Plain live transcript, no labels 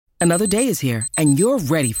Another day is here, and you're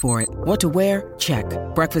ready for it. What to wear? Check.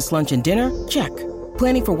 Breakfast, lunch, and dinner? Check.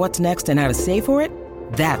 Planning for what's next and how to save for it?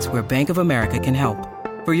 That's where Bank of America can help.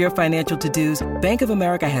 For your financial to-dos, Bank of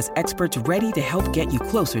America has experts ready to help get you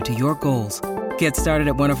closer to your goals. Get started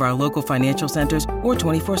at one of our local financial centers or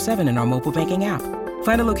 24/7 in our mobile banking app.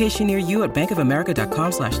 Find a location near you at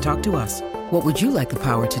bankofamerica.com/talktous. What would you like the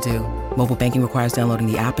power to do? Mobile banking requires downloading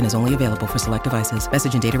the app and is only available for select devices.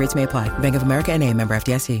 Message and data rates may apply. Bank of America N.A., member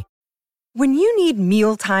FDIC. When you need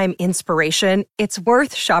mealtime inspiration, it's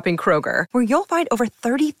worth shopping Kroger, where you'll find over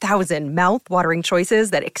 30,000 mouth-watering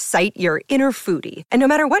choices that excite your inner foodie. And no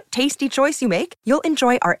matter what tasty choice you make, you'll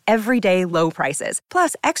enjoy our everyday low prices,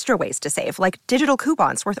 plus extra ways to save, like digital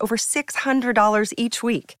coupons worth over $600 each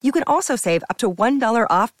week. You can also save up to $1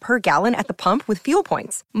 off per gallon at the pump with fuel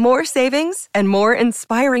points. More savings and more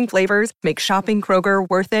inspiring flavors make shopping Kroger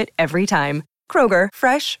worth it every time. Kroger,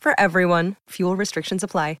 fresh for everyone. Fuel restrictions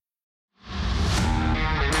apply.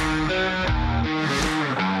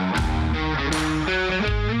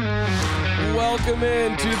 Welcome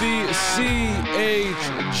into the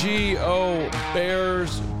CHGO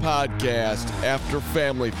Bears podcast after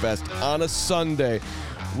Family Fest on a Sunday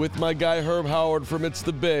with my guy Herb Howard from It's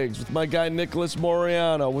the Bigs, with my guy Nicholas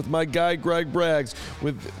Moriano, with my guy Greg Braggs,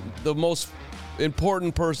 with the most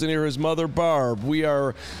important person here, his mother Barb. We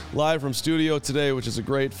are live from studio today, which is a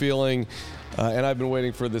great feeling. And I've been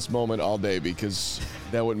waiting for this moment all day because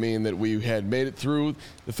that would mean that we had made it through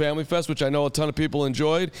the Family Fest, which I know a ton of people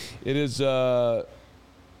enjoyed. It is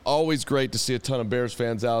always great to see a ton of Bears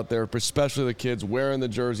fans out there, especially the kids wearing the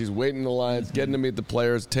jerseys, waiting in the lines, getting to meet the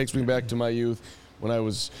players. It takes me back to my youth when I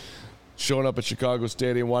was showing up at Chicago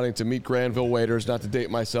Stadium wanting to meet Granville waiters, not to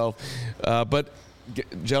date myself. But,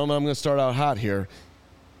 gentlemen, I'm going to start out hot here.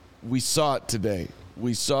 We saw it today.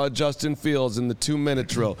 We saw Justin Fields in the 2-minute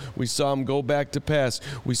drill. We saw him go back to pass.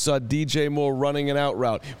 We saw DJ Moore running an out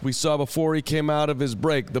route. We saw before he came out of his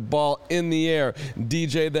break, the ball in the air.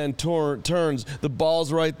 DJ then turns. The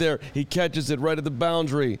ball's right there. He catches it right at the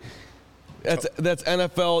boundary. That's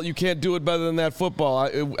NFL. You can't do it better than that football.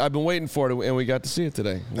 I've been waiting for it, and we got to see it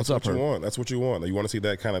today. That's what you want. That's what you want. You want to see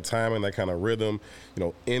that kind of timing, that kind of rhythm,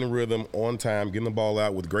 in rhythm, on time, getting the ball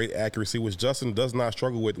out with great accuracy, which Justin does not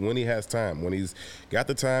struggle with when he has time. When he's got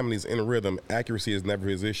the time and he's in rhythm, accuracy is never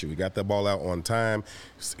his issue. He got that ball out on time.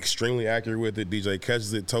 He's extremely accurate with it. DJ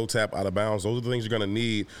catches it, toe tap, out of bounds. Those are the things you're going to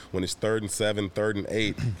need when it's 3rd and 7, 3rd and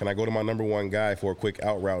 8. Can I go to my number one guy for a quick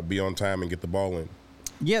out route, be on time, and get the ball in?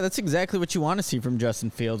 Yeah, that's exactly what you want to see from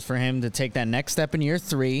Justin Fields, for him to take that next step in year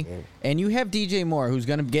 3. And you have DJ Moore, who's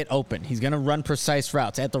going to get open. He's going to run precise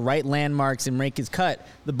routes at the right landmarks and make his cut.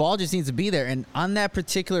 The ball just needs to be there. And on that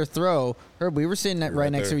particular throw, Herb, we were sitting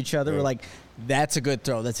right next to each other. Yeah. We're like, that's a good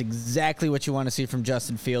throw. That's exactly what you want to see from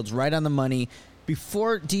Justin Fields, right on the money.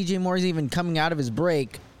 Before DJ Moore's even coming out of his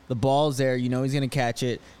break, the ball's there. You know he's going to catch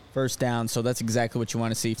it. First down, so that's exactly what you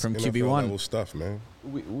want to see from QB1. Level stuff, man.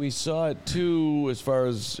 We saw it, too, as far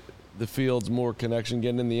as the Fields-Moore connection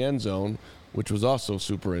getting in the end zone, which was also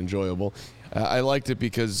super enjoyable. I liked it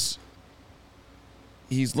because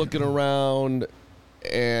he's looking around,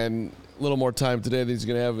 and a little more time today than he's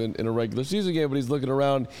going to have in a regular season game, but he's looking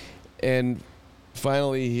around, and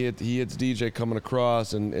finally he hits DJ coming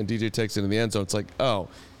across, and DJ takes it in the end zone. It's like, oh,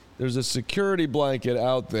 there's a security blanket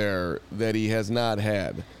out there that he has not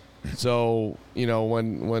had. So,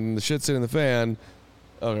 when the shit's hitting the fan,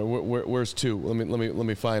 okay, where's 2? Let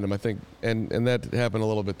me find him. I think, and that happened a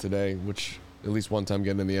little bit today, which at least one time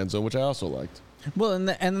getting in the end zone, which I also liked. Well, and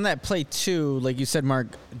then that play too, like you said, Mark,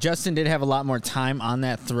 Justin did have a lot more time on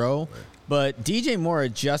that throw, but DJ Moore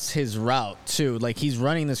adjusts his route too. Like, he's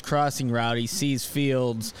running this crossing route, he sees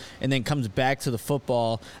Fields, and then comes back to the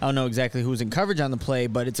football. I don't know exactly who's in coverage on the play,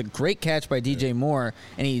 but it's a great catch by DJ Moore,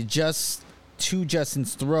 and he adjusts to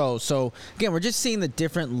Justin's throw. So, again, we're just seeing the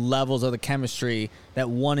different levels of the chemistry that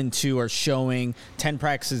 1 and 2 are showing 10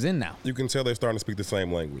 practices in now. You can tell they're starting to speak the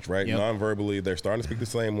same language, right? Yep. Non-verbally, they're starting to speak the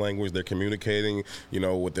same language. They're communicating,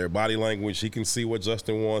 with their body language. He can see what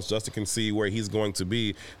Justin wants. Justin can see where he's going to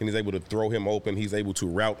be, and he's able to throw him open. He's able to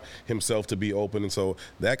route himself to be open. And so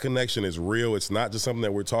that connection is real. It's not just something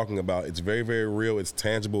that we're talking about. It's very, very real. It's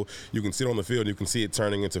tangible. You can see it on the field. You can see it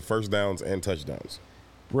turning into first downs and touchdowns.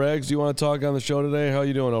 Braggs, do you want to talk on the show today? How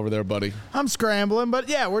you doing over there, buddy? I'm scrambling, but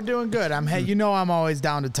yeah, we're doing good. I'm always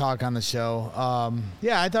down to talk on the show.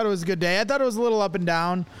 I thought it was a good day. I thought it was a little up and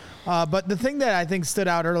down. But the thing that I think stood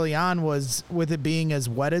out early on was, with it being as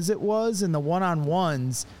wet as it was in the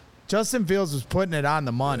one-on-ones, Justin Fields was putting it on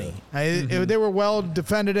the money. They were well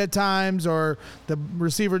defended at times, or the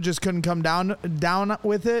receiver just couldn't come down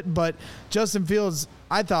with it. But Justin Fields,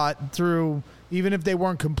 I thought, through even if they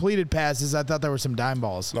weren't completed passes, I thought there were some dime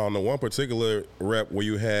balls. No, on the one particular rep where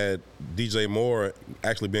you had DJ Moore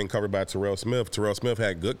actually being covered by Terrell Smith. Terrell Smith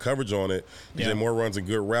had good coverage on it. DJ Moore runs a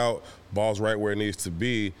good route, ball's right where it needs to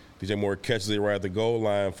be. DJ Moore catches it right at the goal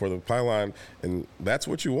line for the pylon, and that's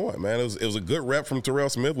what you want, man. It was a good rep from Terrell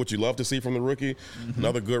Smith, which you love to see from the rookie.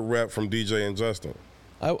 Another good rep from DJ and Justin.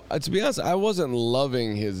 To be honest, I wasn't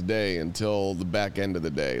loving his day until the back end of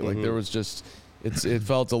the day. Like there was just, it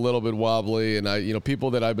felt a little bit wobbly, and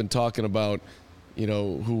people that I've been talking about,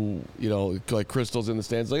 who like Crystal's in the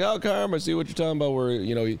stands, like, oh, Carm, I see what you're talking about,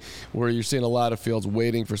 where you're seeing a lot of fields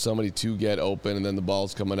waiting for somebody to get open, and then the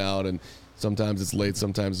ball's coming out, and sometimes it's late,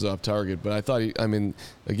 sometimes it's off target. But I thought,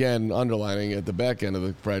 again, underlining at the back end of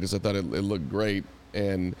the practice, I thought it looked great,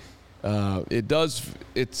 and it does.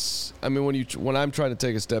 When I'm trying to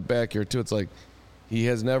take a step back here too, it's like he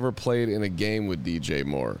has never played in a game with DJ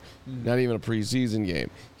Moore, not even a preseason game.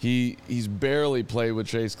 He's barely played with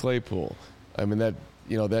Chase Claypool. That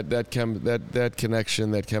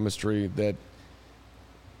connection, that chemistry, that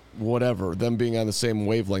whatever, them being on the same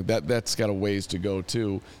wavelength, that's got a ways to go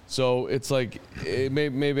too. So it's like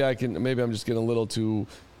maybe I'm just getting a little too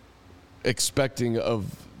expecting of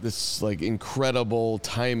this like incredible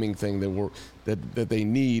timing thing that they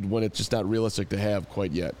need when it's just not realistic to have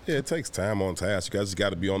quite yet. Yeah, it takes time on task. You guys just got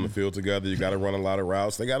to be on the field together. You got to run a lot of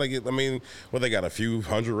routes. They got to get. They got a few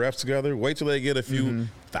hundred reps together. Wait till they get a few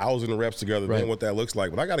thousand reps together. Right. Then what that looks like.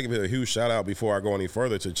 But I got to give it a huge shout out before I go any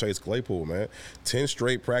further to Chase Claypool, man. 10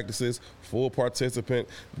 straight practices, full participant.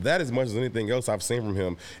 That, as much as anything else I've seen from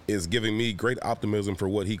him, is giving me great optimism for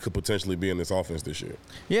what he could potentially be in this offense this year.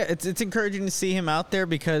 Yeah, it's encouraging to see him out there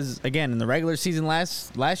because, again, in the regular season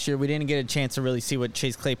last year, we didn't get a chance to really see what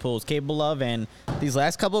Chase Claypool is capable of, and these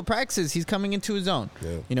last couple of practices, he's coming into his own.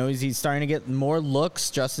 Yeah. He's starting to get more looks.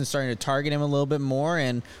 Justin's starting to target him a little bit more,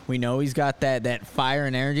 and we know he's got that fire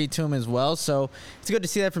and energy to him as well. So it's good to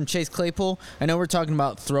see that from Chase Claypool. I know we're talking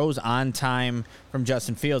about throws on time from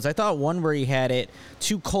Justin Fields. I thought one where he had it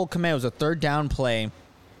to Cole Kmet was a third down play.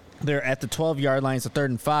 They're at the 12-yard line. It's a 3rd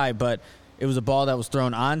and 5, but it was a ball that was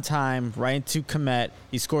thrown on time right into Kmet.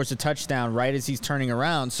 He scores a touchdown right as he's turning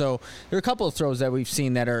around. So there are a couple of throws that we've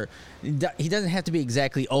seen that are he doesn't have to be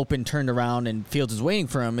exactly open, turned around, and Fields is waiting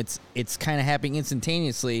for him. It's kind of happening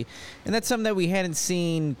instantaneously, and that's something that we hadn't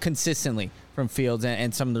seen consistently from Fields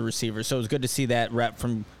and some of the receivers. So it was good to see that rep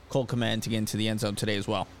from Cole Kmet to get into the end zone today as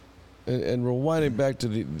well. And rewinding back to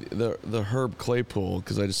the Herb Claypool,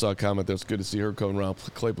 because I just saw a comment that was good to see Herb coming around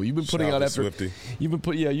Claypool. You've been putting out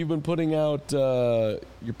you've been putting out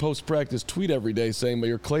your post practice tweet every day saying about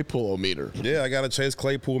your Claypool-o-meter. Yeah, I got a Chase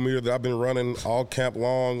Claypool-meter that I've been running all camp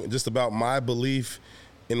long, just about my belief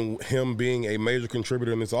in him being a major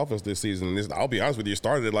contributor in this offense this season. I'll be honest with you, it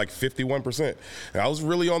started at like 51%. And I was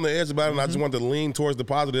really on the edge about it, and I just wanted to lean towards the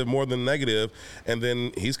positive more than negative. And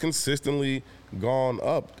then he's consistently gone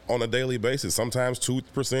up on a daily basis, sometimes 2%,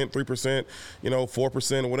 3%,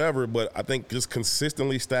 4%, whatever. But I think just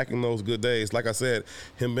consistently stacking those good days, like I said,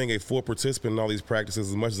 him being a full participant in all these practices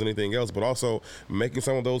as much as anything else, but also making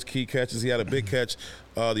some of those key catches. He had a big catch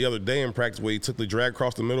the other day in practice where he took the drag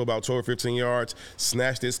across the middle about 12 or 15 yards,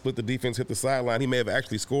 snatched it, split the defense, hit the sideline. He may have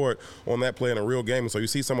actually scored on that play in a real game. And so you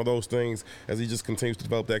see some of those things as he just continues to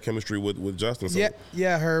develop that chemistry with Justin. So.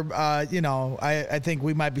 Yeah, Herb. I think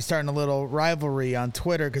we might be starting a little rivalry on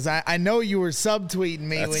Twitter because I know you were subtweeting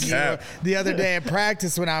me the other day at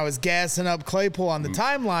practice when I was gassing up Claypool on the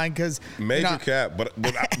timeline because major cap,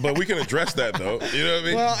 but we can address that though. You know what I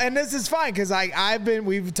mean? Well, and this is fine because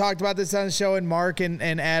we've talked about this on the show, and Mark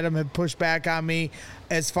and Adam have pushed back on me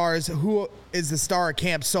as far as who is the star of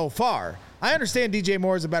camp so far. I understand DJ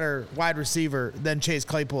Moore is a better wide receiver than Chase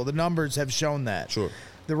Claypool. The numbers have shown that. Sure.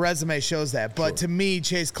 The resume shows that. But to me,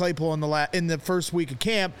 Chase Claypool in the first week of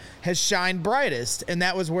camp has shined brightest, and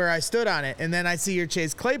that was where I stood on it. And then I see your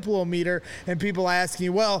Chase Claypool meter, and people asking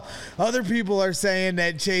you, well, other people are saying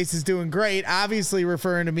that Chase is doing great, obviously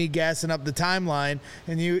referring to me gassing up the timeline,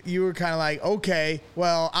 and you were kind of like, okay,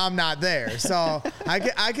 well, I'm not there. So I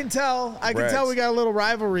can tell we got a little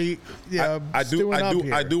rivalry. I do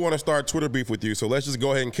want to start Twitter beef with you, so let's just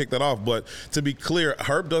go ahead and kick that off. But to be clear,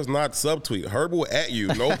 Herb does not subtweet. Herb will at you.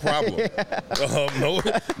 No problem.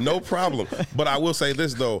 No problem. But I will say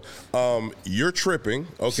this though, you're tripping.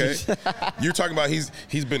 Okay, you're talking about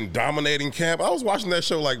he's been dominating camp. I was watching that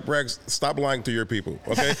show like, Bragg, stop lying to your people.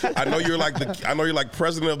 Okay, I know you're like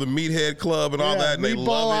president of the Meathead Club and all that. And they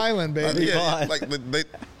love it. Island, baby.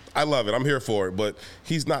 I love it. I'm here for it, but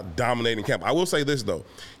he's not dominating camp. I will say this, though.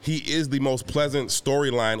 He is the most pleasant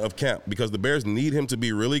storyline of camp because the Bears need him to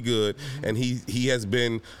be really good, and he has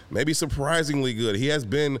been maybe surprisingly good. He has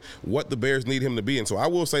been what the Bears need him to be, and so I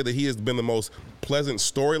will say that he has been the most pleasant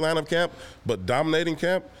storyline of camp, but dominating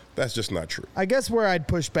camp, that's just not true. I guess where I'd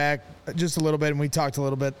push back just a little bit, and we talked a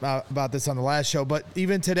little bit about this on the last show, but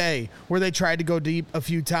even today, where they tried to go deep a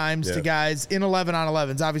few times to guys in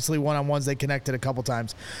 11-on-11s, obviously one-on-ones they connected a couple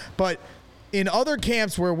times, but in other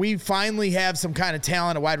camps where we finally have some kind of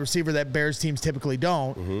talent, a wide receiver that Bears teams typically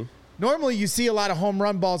don't, normally you see a lot of home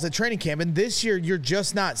run balls at training camp, and this year you're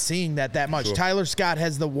just not seeing that much. Sure. Tyler Scott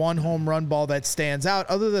has the one home run ball that stands out.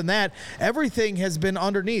 Other than that, everything has been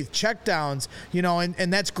underneath, checkdowns,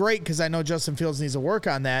 and that's great because I know Justin Fields needs to work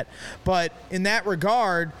on that. But in that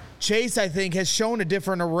regard, Chase, I think, has shown a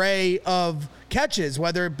different array of catches,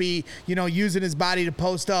 whether it be, using his body to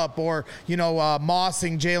post up or,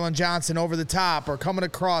 mossing Jalen Johnson over the top or coming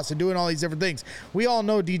across and doing all these different things. We all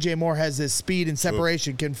know DJ Moore has this speed and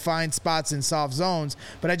separation, can find spots in soft zones,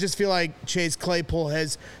 but I just feel like Chase Claypool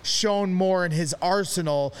has shown more in his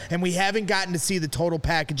arsenal, and we haven't gotten to see the total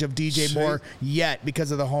package of DJ Moore yet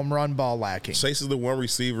because of the home run ball lacking. Chase is the one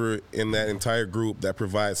receiver in that entire group that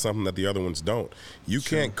provides something that the other ones don't. You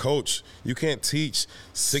can't coach. You can't teach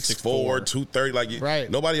 6'4", 230.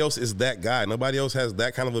 Nobody else is that guy. Nobody else has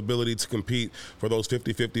that kind of ability to compete for those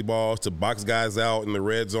 50-50 balls, to box guys out in the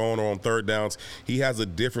red zone or on third downs. He has a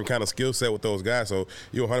different kind of skill set with those guys, so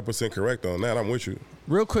you're 100% correct on that. I'm with you.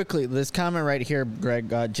 Real quickly, this comment right here, Greg,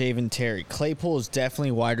 Javen Terry. Claypool is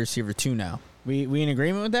definitely wide receiver 2 now. We in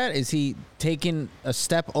agreement with that? Is he taking a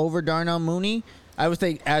step over Darnell Mooney? I would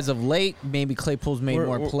think as of late, maybe Claypool's made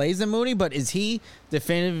more plays than Mooney, but is he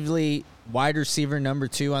definitively wide receiver number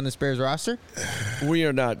 2 on this Bears roster? We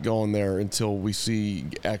are not going there until we see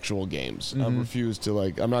actual games. I refuse to,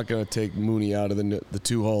 I'm not going to take Mooney out of the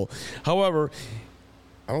 2 hole. However,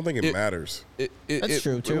 I don't think it matters. That's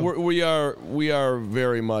true, too. We are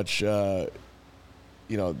very much,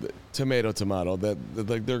 tomato. That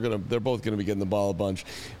they're both gonna be getting the ball a bunch.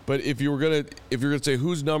 But if you're gonna say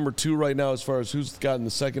who's number 2 right now as far as who's gotten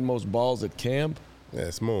the second most balls at camp,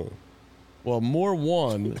 it's Moore. Well, Moore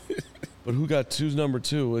won, but who's number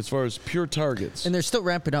 2 as far as pure targets? And they're still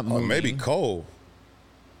ramping up Mooney. Maybe Cole.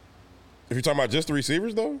 If you're talking about just the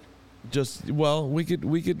receivers, though. We could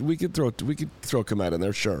throw Kmet in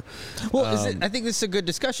there, sure. Well, I think this is a good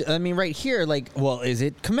discussion. I mean, right here, is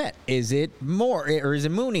it Kmet? Is it Moore? Or is it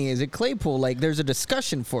Mooney? Is it Claypool? There's a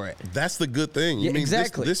discussion for it. That's the good thing. Yeah,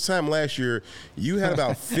 exactly. This time last year, you had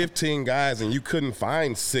about 15 guys, and you couldn't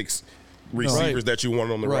find 6 receivers that you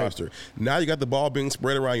wanted on the roster. Now you got the ball being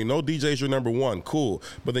spread around. DJ's your number 1. Cool.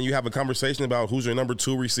 But then you have a conversation about who's your number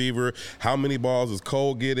 2 receiver. How many balls is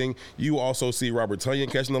Cole getting? You also see Robert Tonyan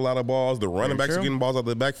catching a lot of balls. The running backs are getting balls out of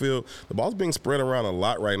the backfield. The ball's being spread around a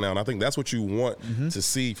lot right now, and I think that's what you want to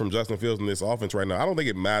see from Justin Fields in this offense right now. I don't think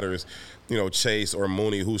it matters, Chase or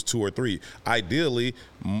Mooney, who's 2 or 3. Ideally,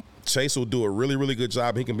 Chase will do a really, really good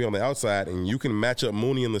job. He can be on the outside, and you can match up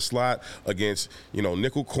Mooney in the slot against,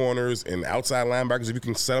 nickel corners and outside linebackers. If you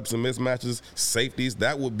can set up some mismatches, safeties,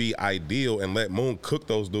 that would be ideal, and let Moon cook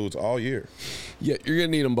those dudes all year. Yeah, you're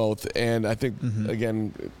going to need them both, and I think,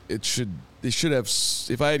 again, they should have,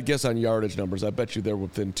 if I had guessed on yardage numbers, I bet you they're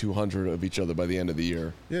within 200 of each other by the end of the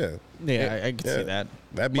year. Yeah. Yeah, I could see that.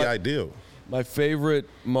 That'd be ideal. My favorite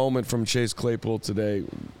moment from Chase Claypool today,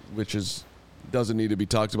 which doesn't need to be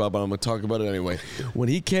talked about, but I'm going to talk about it anyway. When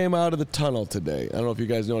he came out of the tunnel today, I don't know if you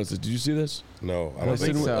guys noticed this. Did you see this? No, I don't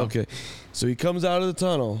think so. Okay. So he comes out of the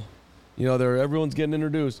tunnel. Everyone's getting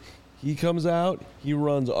introduced. He comes out. He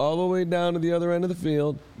runs all the way down to the other end of the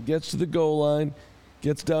field, gets to the goal line,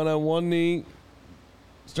 gets down on one knee,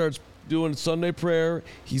 starts doing Sunday prayer.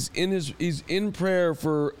 He's in prayer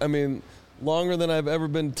for, longer than I've ever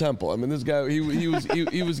been to Temple. This guy, he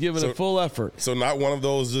was giving a full effort. So not one of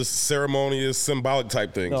those just ceremonious, symbolic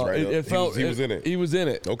type things, right? It felt he was in it. He was in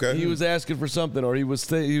it. Okay. He was asking for something, or he was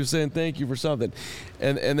saying thank you for something,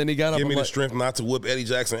 and then he got up. Give me the strength not to whoop Eddie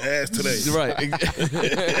Jackson ass today. Right.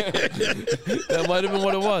 That might have been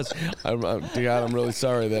what it was. God, I'm really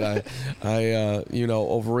sorry that I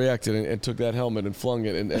overreacted and took that helmet and flung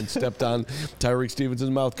it and stepped on Tyreek Stevenson's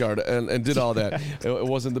mouth guard and did all that. It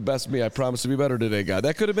wasn't the best me. I promise to be better today, God.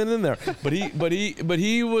 That could have been in there, but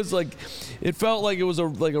he was like, it felt like it was a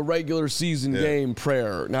regular season game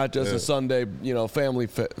prayer, not just a Sunday, family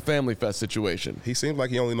fest situation. He seems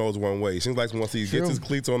like he only knows one way. He seems like once he gets his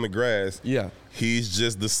cleats on the grass, He's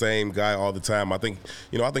just the same guy all the time. I think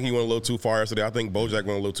he went a little too far yesterday. I think Bojack went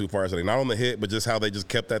a little too far yesterday. Not on the hit, but just how they just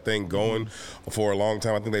kept that thing going for a long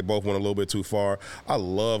time. I think they both went a little bit too far. I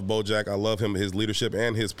love Bojack. I love him, his leadership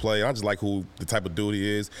and his play. I just like the type of dude he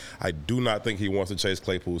is. I do not think he wants to chase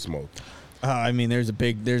Claypool's smoke. I mean, there's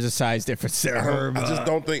a size difference there. I just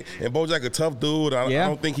don't think. And Bojack a tough dude. I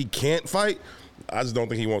don't think he can't fight. I just don't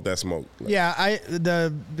think he want that smoke. Yeah,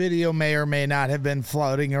 the video may or may not have been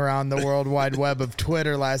floating around the World Wide Web of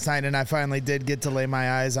Twitter last night, and I finally did get to lay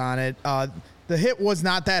my eyes on it. The hit was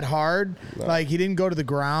not that hard. No. Like, he didn't go to the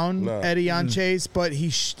ground, Eddie, on Chase, but he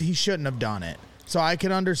shouldn't have done it. So I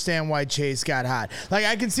can understand why Chase got hot. Like,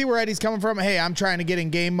 I can see where Eddie's coming from. Hey, I'm trying to get in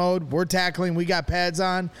game mode. We're tackling. We got pads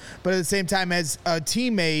on. But at the same time, as a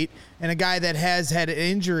teammate and a guy that has had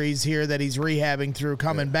injuries here that he's rehabbing through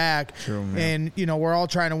coming back. True, and, we're all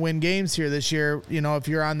trying to win games here this year. If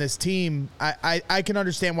you're on this team, I can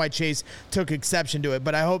understand why Chase took exception to it.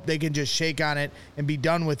 But I hope they can just shake on it and be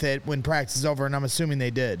done with it when practice is over, and I'm assuming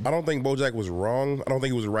they did. I don't think Bojack was wrong. I don't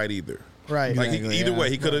think he was right either. Right. Like, either way,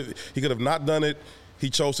 he could have not done it. He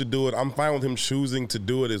chose to do it. I'm fine with him choosing to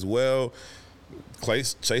do it as well.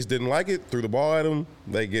 Chase didn't like it, threw the ball at him.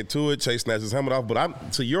 They get to it. Chase snatches his helmet off.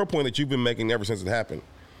 But to your point that you've been making ever since it happened,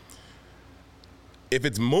 if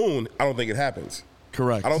it's Moon, I don't think it happens.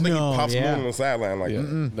 Correct. I don't think he pops Moon on the sideline like that.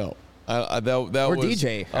 No. That or was,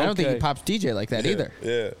 DJ. I don't think he pops DJ like that either.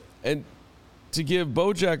 Yeah. And to give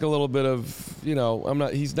Bojack a little bit of,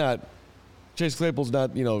 he's not, Chase Claypool's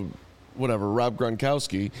not, Rob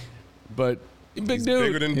Gronkowski, but he's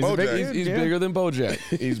dude. Bigger than Bojack. He's bigger than Bojack.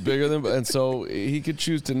 He's bigger than, and so he could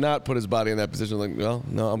choose to not put his body in that position. Like, well,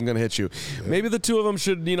 no, I'm going to hit you. Yeah. Maybe the two of them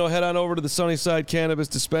should, head on over to the Sunnyside Cannabis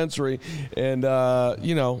Dispensary and,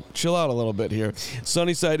 chill out a little bit here.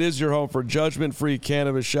 Sunnyside is your home for judgment-free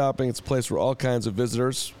cannabis shopping. It's a place where all kinds of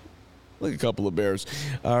visitors, like a couple of bears,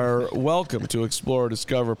 are welcome to explore,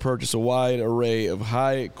 discover, purchase a wide array of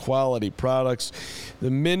high-quality products.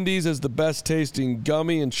 The Mindy's is the best-tasting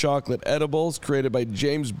gummy and chocolate edibles created by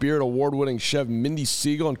James Beard award-winning chef Mindy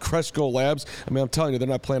Siegel and Cresco Labs. I mean, I'm telling you, they're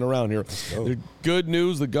not playing around here. They're good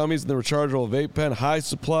news. The gummies and the rechargeable vape pen, High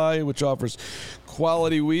Supply, which offers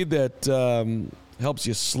quality weed that helps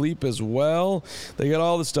you sleep as well. They got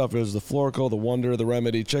all the stuff. There's the Florical, the Wonder, the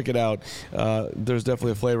Remedy. Check it out. There's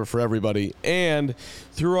definitely a flavor for everybody. And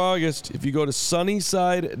through August, if you go to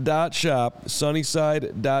sunnyside.shop,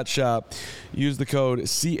 use the code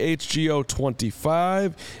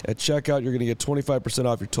CHGO25 at checkout. You're going to get 25%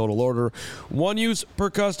 off your total order. One use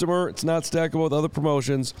per customer. It's not stackable with other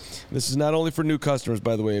promotions. This is not only for new customers,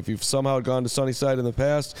 by the way. If you've somehow gone to Sunnyside in the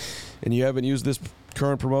past and you haven't used this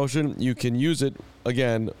current promotion, you can use it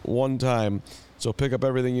again one time. So pick up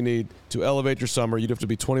everything you need to elevate your summer. You'd have to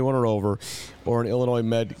be 21 or over or an Illinois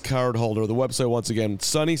Med card holder. The website, once again,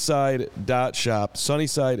 sunnyside.shop,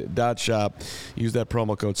 sunnyside.shop. Use that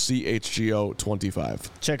promo code CHGO25.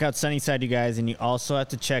 Check out Sunnyside, you guys, and you also have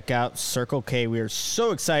to check out Circle K. We are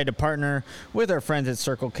so excited to partner with our friends at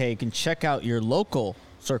Circle K. You can check out your local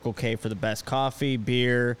Circle K for the best coffee,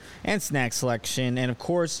 beer, and snack selection, and of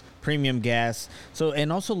course, premium gas. So,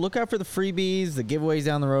 and also look out for the freebies, the giveaways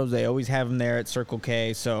down the road. They always have them there at Circle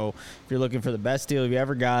K. So, if you're looking for the best deal you've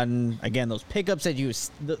ever gotten, again, those pickups that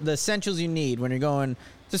the essentials you need when you're going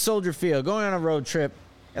to Soldier Field, going on a road trip,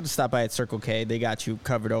 you have to stop by at Circle K. They got you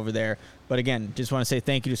covered over there. But again, just want to say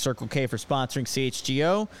thank you to Circle K for sponsoring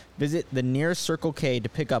CHGO. Visit the nearest Circle K to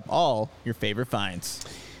pick up all your favorite finds.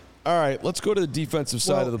 All right, let's go to the defensive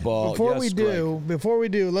side of the ball. Before we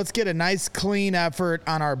do, let's get a nice clean effort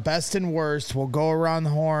on our best and worst. We'll go around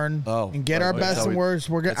the horn and get our best and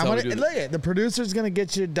worst. Look at the producer's gonna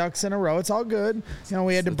get you ducks in a row. It's all good.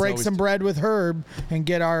 We had to break some bread with Herb and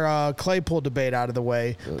get our Claypool debate out of the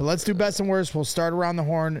way. But let's do best and worst. We'll start around the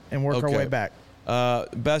horn and work our way back.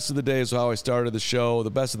 Best of the day is how I started the show.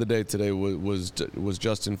 The best of the day today was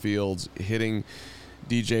Justin Fields hitting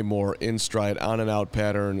DJ Moore in stride on an out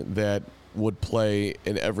pattern that would play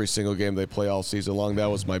in every single game they play all season long. That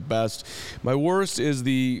was my best. My worst is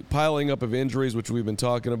the piling up of injuries, which we've been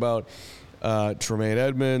talking about. Tremaine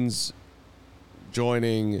Edmonds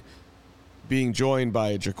being joined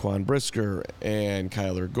by Jaquan Brisker and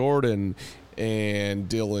Kyler Gordon and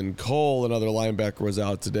Dylan Cole, another linebacker, was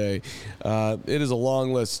out today. It is a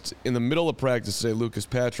long list. In the middle of practice today, Lucas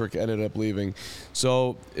Patrick ended up leaving.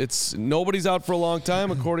 So nobody's out for a long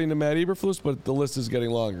time, according to Matt Eberflus, but the list is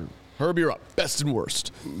getting longer. Herb, you're up. Best and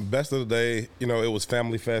worst. Best of the day, it was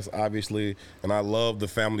Family Fest, obviously, and I love the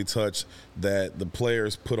family touch that the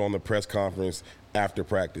players put on the press conference after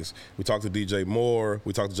practice. We talked to DJ Moore.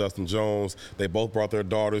 We talked to Justin Jones. They both brought their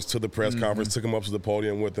daughters to the press conference, took them up to the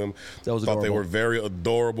podium with them. That was Thought adorable. they were very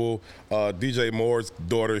adorable. DJ Moore's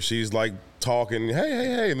daughter, she's like talking,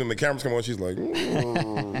 hey, and then the cameras come on, she's like,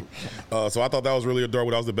 so I thought that was really adorable.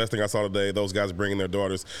 That was the best thing I saw today. Those guys bringing their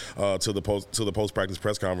daughters to the post-practice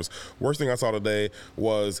press conference. Worst thing I saw today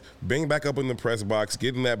was being back up in the press box,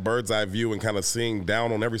 getting that bird's eye view and kind of seeing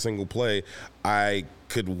down on every single play. I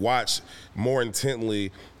could watch more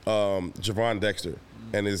intently Javon Dexter,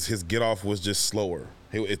 and his get off was just slower.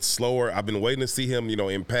 It's slower. I've been waiting to see him,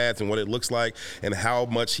 in pads and what it looks like and how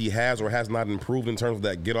much he has or has not improved in terms of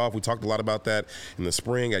that get off. We talked a lot about that in the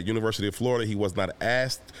spring at University of Florida. He was not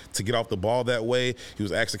asked to get off the ball that way. He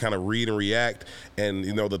was asked to kind of read and react. And,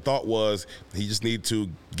 the thought was he just needed to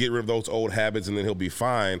get rid of those old habits and then he'll be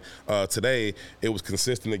fine. Today, it was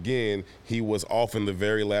consistent again. He was often the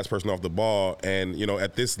very last person off the ball. And,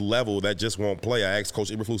 at this level, that just won't play. I asked Coach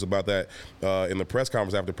Eberflus about that in the press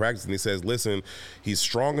conference after practice, and he says, listen, he's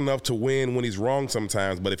strong enough to win when he's wrong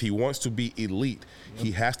sometimes, but if he wants to be elite,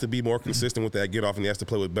 he has to be more consistent with that get off, and he has to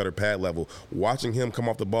play with better pad level. Watching him come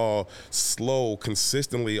off the ball slow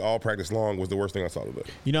consistently all practice long was the worst thing I saw today.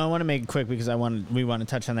 I want to make it quick because we want to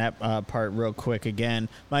touch on that part real quick again.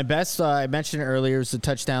 My best, I mentioned it earlier, is the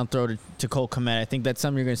touchdown throw to Cole Kmet. I think that's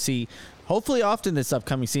something you're going to see hopefully often this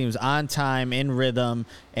upcoming season. Is on time, in rhythm,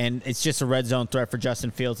 and it's just a red zone threat for Justin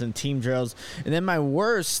Fields and team drills. And then my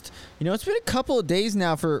worst, it's been a couple of days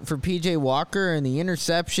now for P.J. Walker and the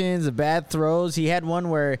interceptions, the bad throws. He had one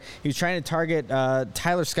where he was trying to target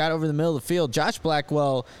Tyler Scott over the middle of the field. Josh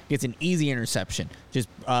Blackwell gets an easy interception, just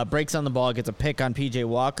breaks on the ball, gets a pick on P.J.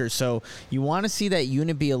 Walker. So you want to see that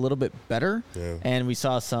unit be a little bit better. Yeah. And we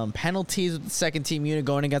saw some penalties with the second team unit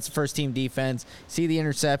going against the first team defense. See the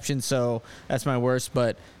interception, so that's my worst.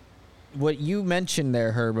 But what you mentioned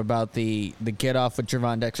there, Herb, about the get off with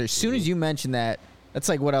Javon Dexter, as soon as you mentioned that, that's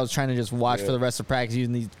like what I was trying to just watch for the rest of practice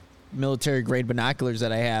using these military grade binoculars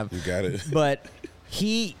that I have. You got it. But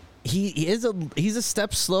he's a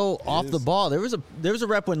step slow off the ball. There was a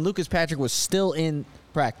rep when Lucas Patrick was still in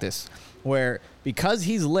practice where because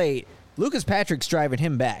he's late, Lucas Patrick's driving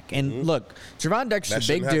him back. And look, Javon Dexter's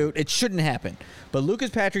a big dude. It shouldn't happen. But Lucas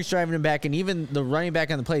Patrick's driving him back, and even the running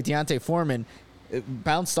back on the play, Deontay Foreman, it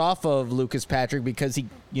bounced off of Lucas Patrick because he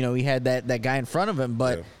had that guy in front of him.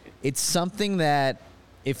 But it's something that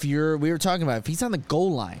we were talking about, if he's on the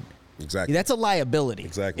goal line, exactly, that's a liability.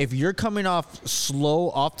 Exactly. If you're coming off slow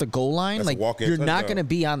off the goal line, you're not going to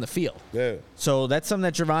be on the field. Yeah. So that's something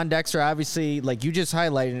that Javon Dexter, obviously, like you just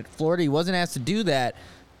highlighted, at Florida, he wasn't asked to do that.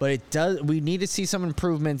 But we need to see some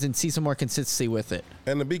improvements and see some more consistency with it.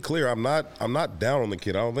 And to be clear, I'm not down on the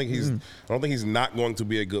kid. I don't think he's not going to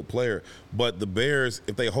be a good player. But the Bears,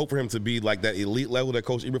 if they hope for him to be like that elite level that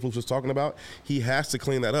Coach Eberflus was talking about, he has to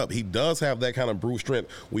clean that up. He does have that kind of brute strength.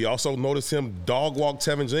 We also noticed him dog walk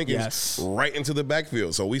Tevin Jenkins right into the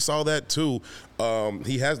backfield. So we saw that too.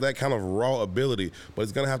 He has that kind of raw ability, but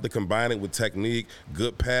he's going to have to combine it with technique,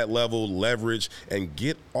 good pad level, leverage, and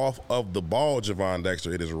get off of the ball, Javon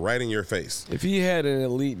Dexter. It is right in your face. If he had an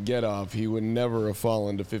elite get-off, he would never have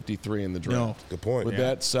fallen to 53 in the draft. No. Good point. With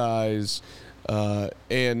that size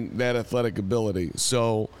and that athletic ability.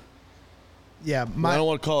 So, I don't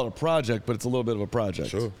want to call it a project, but it's a little bit of a project.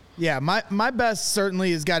 Sure. Yeah, my best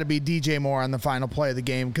certainly has got to be DJ Moore on the final play of the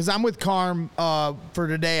game because I'm with Carm for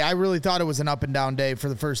today. I really thought it was an up and down day for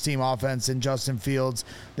the first team offense and Justin Fields.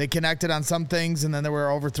 They connected on some things and then there were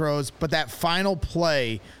overthrows, but that final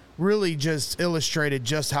play really just illustrated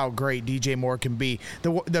just how great DJ Moore can be.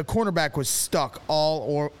 The cornerback was stuck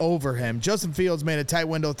all over him. Justin Fields made a tight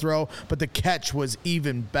window throw, but the catch was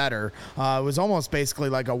even better. It was almost basically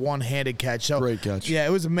like a one-handed catch. So, great catch. Yeah,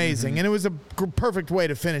 it was amazing. And it was a perfect way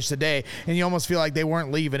to finish the day. And you almost feel like they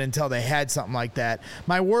weren't leaving until they had something like that.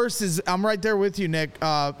 My worst is, I'm right there with you, Nick.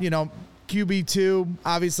 QB2,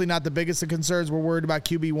 obviously not the biggest of concerns. We're worried about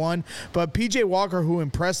QB1. But P.J. Walker, who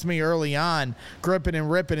impressed me early on, gripping and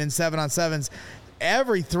ripping in 7-on-7s,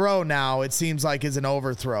 every throw now, it seems like, is an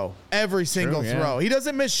overthrow. Every single throw. He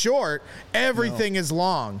doesn't miss short. Everything is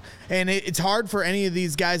long. And it's hard for any of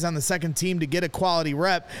these guys on the second team to get a quality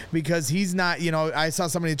rep because he's not, I saw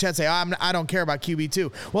somebody in the chat say, I don't care about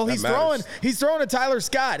QB2. Well, he's throwing to Tyler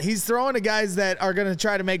Scott. He's throwing to guys that are going to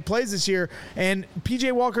try to make plays this year. And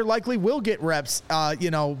P.J. Walker likely will get reps,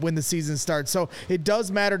 when the season starts. So it does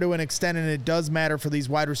matter to an extent, and it does matter for these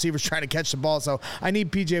wide receivers trying to catch the ball. So I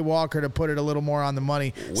need P.J. Walker to put it a little more on the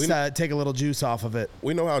money, take a little juice off of it.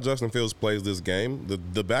 We know how Justin Fields plays this game.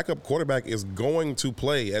 The backup quarterback is going to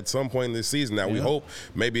play at some point in this season. Now, we hope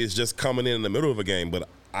maybe it's just coming in the middle of a game, but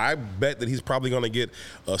I bet that he's probably going to get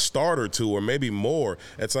a start or two or maybe more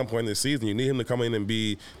at some point in the season. You need him to come in and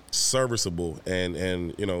be serviceable,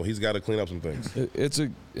 and he's got to clean up some things.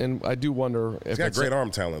 And I do wonder if he's got great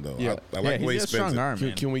arm talent though. Yeah. I like the way he spins it. Arm,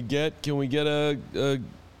 can we get a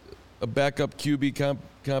backup QB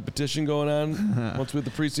competition going on once with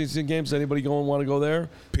the preseason games? Anybody want to go there?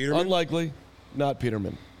 Peterman? Unlikely. Not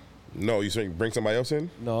Peterman. No, you think bring somebody else in?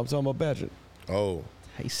 No, I'm talking about Badgett. Oh,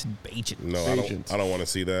 Tyson Bagent. no, I don't want to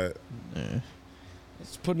see that.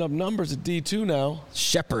 He's putting up numbers at D2 now.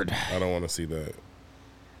 Shepard. I don't want to see that.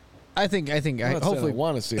 I think. I'm not Hopefully, saying I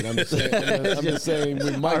want to see it. I'm just saying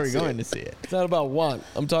we might. are we see going it. to see it? It's not about want.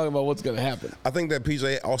 I'm talking about what's going to happen. I think that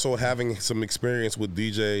PJ also having some experience with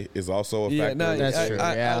DJ is also a factor. That's true.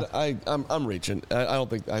 I'm reaching. I don't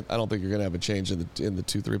think you're going to have a change in the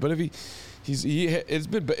 2-3. But if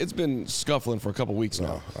it's been scuffling for a couple weeks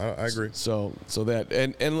now. No, I agree. So that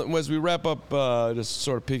and as we wrap up, just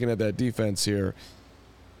sort of peeking at that defense here.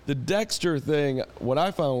 The Dexter thing, what I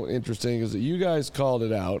found interesting is that you guys called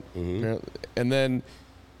it out, and then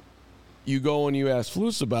you go and you ask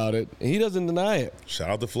Flus about it, and he doesn't deny it. Shout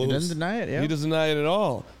out to Flus. He doesn't deny it. Yeah. He doesn't deny it at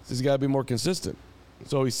all. Says he's got to be more consistent.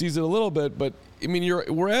 So he sees it a little bit, but I mean,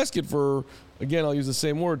 we're asking for, again, I'll use the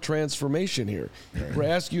same word, transformation here. We're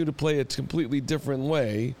asking you to play a completely different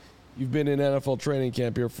way. You've been in NFL training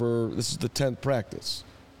camp here this is the 10th practice.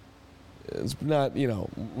 It's not,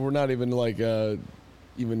 we're not even like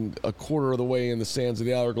even a quarter of the way in the sands of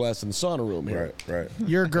the hourglass in the sauna room here. Right.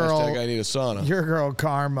 Your girl, I need a sauna. Your girl,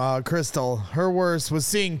 Crystal, her worst was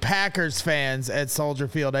seeing Packers fans at Soldier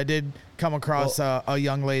Field. I did come across a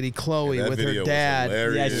young lady, Chloe, with her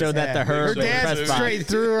dad. Yeah, I showed that to her. Her dad straight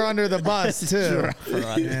threw her under the bus, too.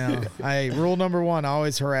 Rule number 1,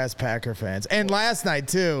 always harass Packer fans. And last night,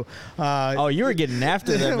 too. You were getting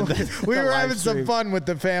after them. We were having some fun with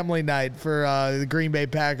the family night for the Green Bay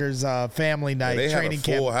Packers family night training camp.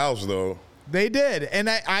 They had a full house, though. They did, and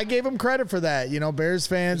I gave them credit for that. Bears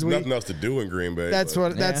fans, There's nothing else to do in Green Bay. That's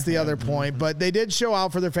the other point. But they did show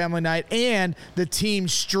out for their family night, and the team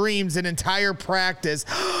streams an entire practice.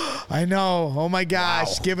 I know. Oh my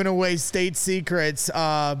gosh, giving away state secrets.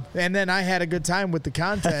 And then I had a good time with the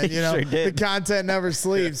content. Sure did. The content never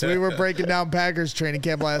sleeps. We were breaking down Packers training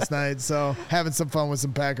camp last night, so having some fun with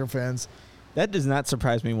some Packer fans. That does not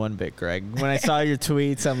surprise me one bit, Greg. When I saw your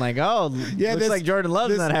tweets, I'm like, looks like Jordan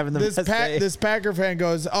Love's not having the best day. This Packer fan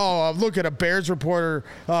goes, look at a Bears reporter,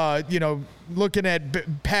 looking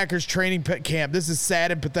at Packers training camp. This is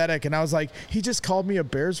sad and pathetic. And I was like, he just called me a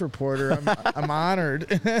Bears reporter. I'm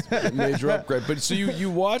honored. Major upgrade. But so you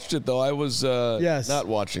watched it, though. I was not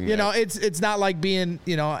watching that. It's not like being,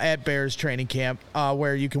 at Bears training camp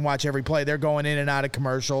where you can watch every play. They're going in and out of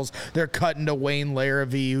commercials. They're cutting to Wayne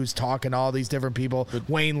Larrivee, who's talking to all these different people.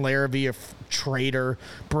 Wayne Larrivee, a traitor,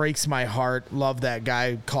 breaks my heart. Love that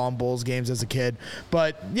guy. Calling Bulls games as a kid.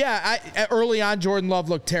 But, early on, Jordan Love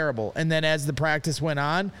looked terrible. And then as the practice went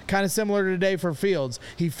on, kind of similar to today for Fields,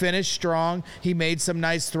 he finished strong. He made some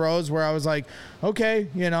nice throws where I was like, okay,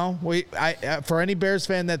 for any Bears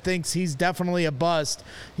fan that thinks he's definitely a bust,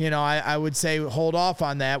 I would say hold off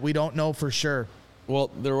on that. We don't know for sure. Well,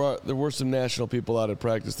 there were some national people out at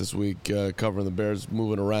practice this week covering the Bears,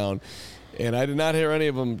 moving around, and I did not hear any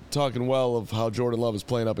of them talking well of how Jordan Love is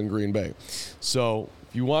playing up in Green Bay. So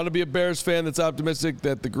if you want to be a Bears fan that's optimistic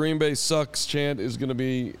that the Green Bay sucks chant is going to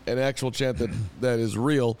be an actual chant that is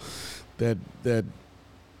real, that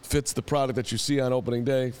fits the product that you see on opening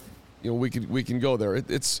day, we can go there.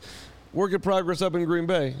 It's work in progress up in Green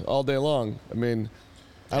Bay all day long. I mean,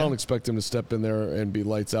 I don't expect him to step in there and be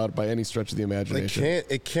lights out by any stretch of the imagination.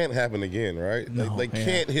 It can't happen again, right? No, they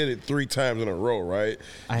can't hit it 3 times in a row, right?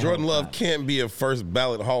 Jordan Love can't be a first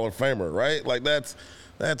ballot Hall of Famer, right? Like that's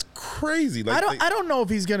crazy. Like I don't know if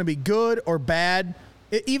he's going to be good or bad.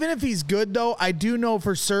 Even if he's good, though, I do know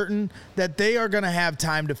for certain that they are going to have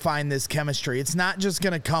time to find this chemistry. It's not just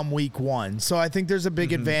going to come week 1. So I think there's a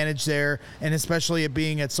big advantage there, and especially it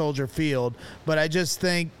being at Soldier Field. But I just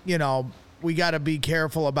think, we got to be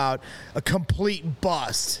careful about a complete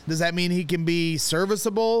bust. Does that mean he can be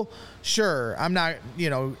serviceable? Sure. I'm not,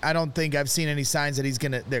 I don't think I've seen any signs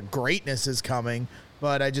that that greatness is coming.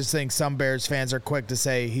 But I just think some Bears fans are quick to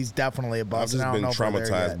say he's definitely a bust. I've just been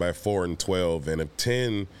traumatized by 4 and 12, and if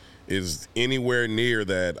 10 is anywhere near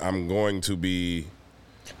that, I'm going to be.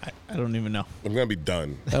 I don't even know. I'm going to be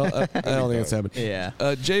done. I don't think it's happening. Yeah.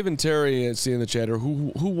 Javen Terry, see in the chatter,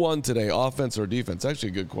 who won today, offense or defense? Actually,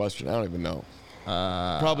 a good question. I don't even know.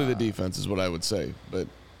 Probably the defense is what I would say, but.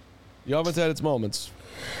 The offense had its moments.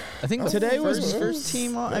 I think Today was first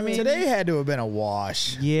team. I mean, today had to have been a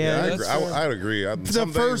wash. Yeah, I'd agree.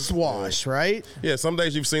 The first wash, right? Yeah, some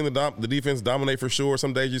days you've seen the defense dominate for sure.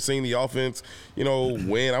 Some days you've seen the offense,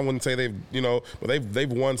 win. I wouldn't say but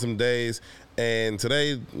they've won some days. And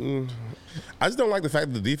today, I just don't like the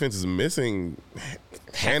fact that the defense is missing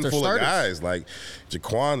a handful of guys. Like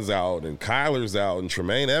Jaquan's out, and Kyler's out, and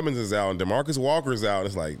Tremaine Evans is out, and DeMarcus Walker's out.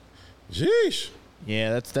 It's like, sheesh.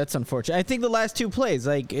 Yeah, that's unfortunate. I think the last two plays,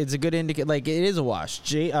 it's a good indicator. Like, it is a wash.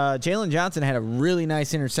 Jalen Johnson had a really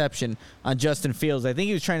nice interception on Justin Fields. I think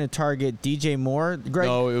he was trying to target DJ Moore. Greg?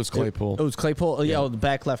 No, it was Claypool. It was Claypool. Yeah, the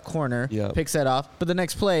back left corner. Yeah. Picks that off. But the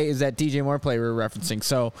next play is that DJ Moore play we were referencing.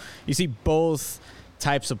 So you see both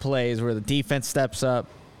types of plays where the defense steps up,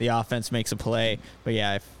 the offense makes a play. But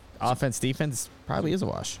yeah, if offense, defense probably is a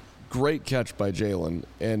wash. Great catch by Jalen,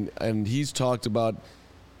 and he's talked about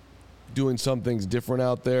doing some things different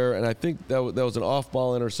out there, and I think that was an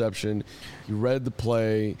off-ball interception. He read the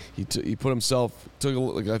play. He put himself took a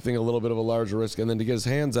little bit of a larger risk, and then to get his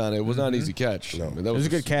hands on it, it was not an easy catch. No. I mean, It was a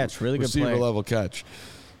good catch, really good play. Receiver level catch.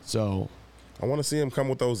 So I want to see him come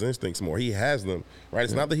with those instincts more. He has them, right?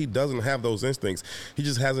 It's not that he doesn't have those instincts. He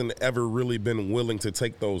just hasn't ever really been willing to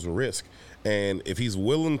take those risks. And if he's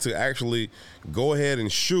willing to actually go ahead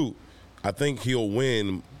and shoot, I think he'll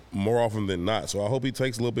win more often than not. So I hope he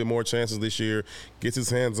takes a little bit more chances this year, gets his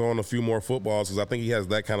hands on a few more footballs, because I think he has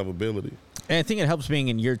that kind of ability. And I think it helps being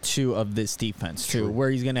in year 2 of this defense, too, where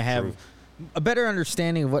he's going to have a better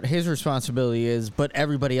understanding of what his responsibility is, but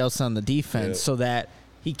everybody else on the defense, so that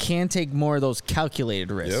he can take more of those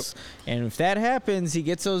calculated risks. Yep. And if that happens, he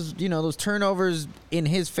gets those turnovers in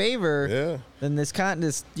his favor, then this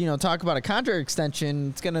talk about a contract extension,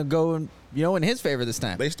 it's going to go in his favor this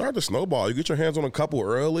time. They start to snowball. You get your hands on a couple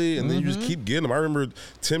early, and then you just keep getting them. I remember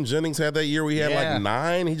Tim Jennings had that year where he had like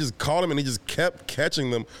 9. He just caught them, and he just kept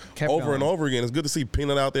catching them over and over again. It's good to see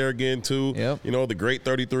Peanut out there again, too. Yep. The great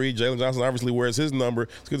 33. Jalen Johnson obviously wears his number.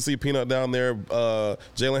 It's good to see Peanut down there.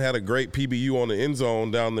 Jalen had a great PBU on the end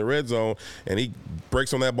zone, down the red zone, and he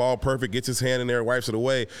breaks on that ball perfect, gets his hand in there, wipes it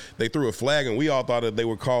away. They threw a flag, and we all thought that they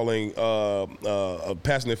were calling a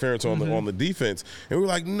pass interference on the defense. And we were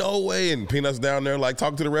like, no way. And Peanut's down there like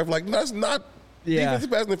talking to the ref like, no, that's not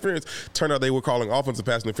defensive pass interference. Turned out they were calling offensive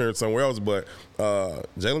pass interference somewhere else. But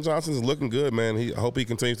Jalen Johnson's looking good, man. I hope he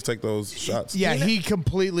continues to take those shots. Yeah, he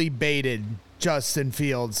completely baited Justin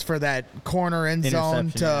Fields for that corner end zone.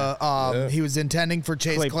 He was intending for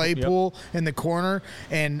Chase Claypool in the corner,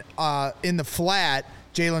 and in the flat,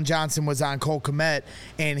 Jalen Johnson was on Cole Kmet,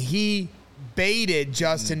 and he baited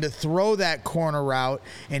Justin to throw that corner route,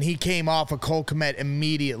 and he came off of Cole Kmet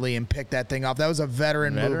immediately and picked that thing off. That was a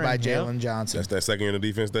veteran move by Jalen Johnson. That's that second year in the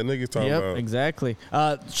defense that nigga's talking about. Exactly.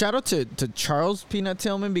 Shout out to Charles Peanut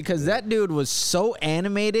Tillman, because that dude was so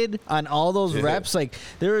animated on all those reps. Like,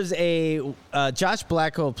 there was a Josh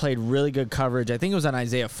Blackwell played really good coverage. I think it was on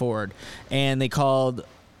Isaiah Ford, and they called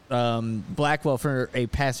Blackwell for a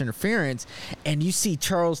pass interference, and you see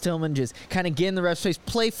Charles Tillman just kind of get in the ref's face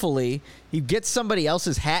playfully. He gets somebody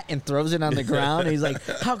else's hat and throws it on the ground. And he's like,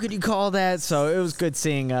 how could you call that? So it was good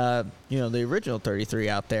seeing the original 33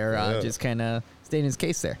 out there just kind of stating his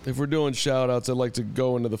case there. If we're doing shout outs, I'd like to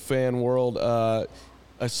go into the fan world.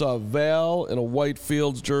 I saw Val in a White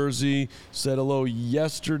Fields jersey, said hello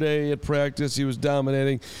yesterday at practice. He was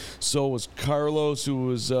dominating. So was Carlos, who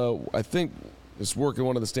was, I think, is working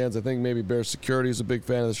one of the stands. I think maybe Bear Security is a big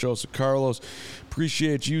fan of the show. So, Carlos,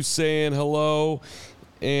 appreciate you saying hello.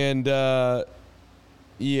 And, I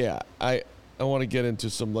want to get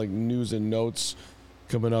into some, news and notes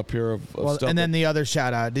coming up here of stuff. And then the other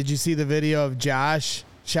shout-out. Did you see the video of Josh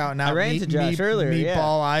shouting out I ran to Josh earlier,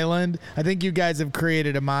 Meatball Island? I think you guys have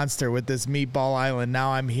created a monster with this Meatball Island.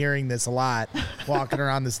 Now I'm hearing this a lot walking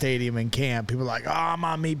around the stadium in camp. People are like, oh, I'm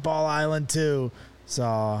on Meatball Island, too.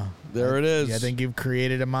 So there it is. I think you've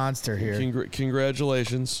created a monster here.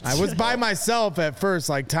 Congratulations. I was by myself at first,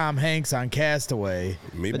 like Tom Hanks on Castaway.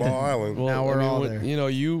 Meatball Island. Well, now we're all there.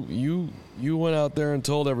 You went out there and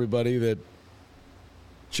told everybody that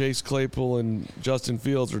Chase Claypool and Justin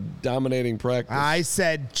Fields are dominating practice. I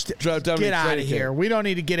said, get out of here. We don't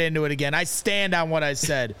need to get into it again. I stand on what I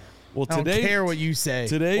said. Well, I don't care what you say.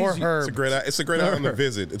 Or Herb. It's a great outing to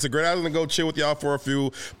visit. It's a great outing to go chill with y'all for a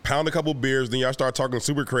few, pound a couple beers, then y'all start talking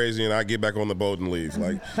super crazy, and I get back on the boat and leave.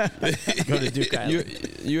 Like, go to Duke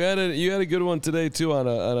Island. You had a good one today too on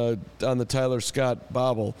the Tyler Scott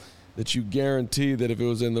bobble that you guarantee that if it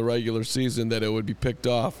was in the regular season that it would be picked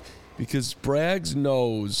off, because Braggs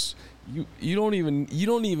knows you don't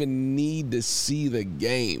even need to see the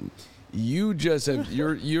game. you just have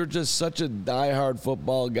you're just such a diehard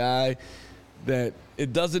football guy that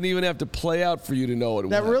it doesn't even have to play out for you to know it.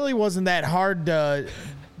 That really wasn't that hard to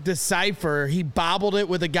decipher. He bobbled it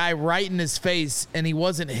with a guy right in his face, and he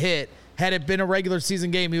wasn't hit. Had it been a regular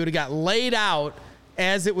season game, he would have got laid out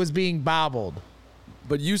as it was being bobbled.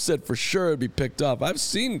 But you said for sure it'd be picked up. I've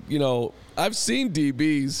seen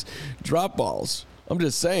DBs drop balls. I'm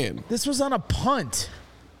just saying. This was on a punt,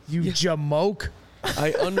 you jamoke.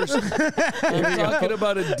 I understand. I'm talking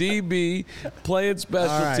about a DB playing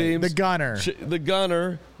special teams. The gunner. The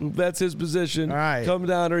gunner, that's his position. All right. Come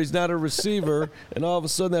down there, he's not a receiver, and all of a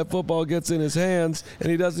sudden that football gets in his hands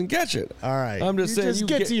and he doesn't catch it. All right. I'm just saying. Just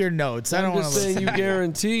get to your notes. I don't want to saying you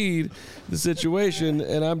guaranteed the situation,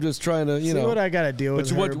 and I'm just trying to, See what I got to deal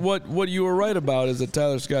with. What you were right about is that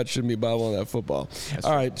Tyler Scott shouldn't be bobbling that football.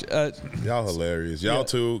 All right. Y'all hilarious. Y'all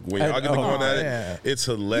too. When y'all get to going at it, it's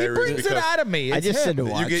hilarious. He brings it out of me. I just said to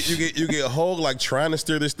watch. You get Hogue like trying to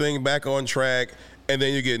steer this thing back on track. And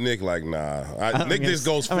then you get Nick like, nah. Nick just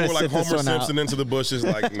goes forward like Homer Simpson into the bushes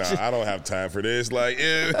like, nah, I don't have time for this. Like,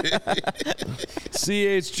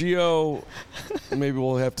 CHGO, maybe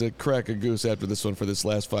we'll have to crack a goose after this one for this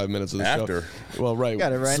last 5 minutes of the show. Well, right.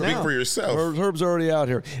 Got it right Speak now. for yourself. Herb's already out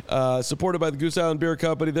here. Supported by the Goose Island Beer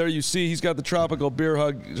Company. There you see he's got the Tropical Beer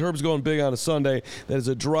Hug. Herb's going big on a Sunday. That is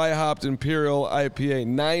a dry hopped Imperial IPA,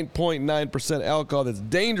 9.9% alcohol. That's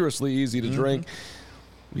dangerously easy to drink.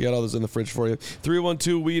 We got all those in the fridge for you.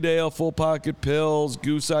 312 Wheat Ale, Full Pocket Pills,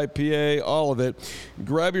 Goose IPA, all of it.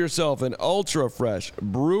 Grab yourself an ultra fresh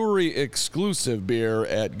brewery exclusive beer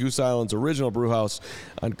at Goose Island's original brew house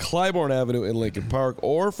on Clybourne Avenue in Lincoln Park,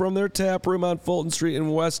 or from their tap room on Fulton Street in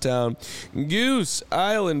Westtown. Goose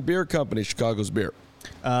Island Beer Company, Chicago's beer.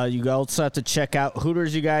 You also have to check out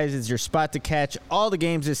Hooters, you guys. It's your spot to catch all the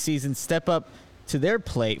games this season. Step up to their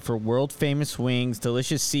plate for world-famous wings,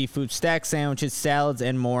 delicious seafood, stack sandwiches, salads,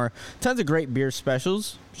 and more. Tons of great beer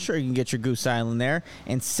specials. Sure, you can get your Goose Island there.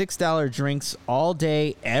 And $6 drinks all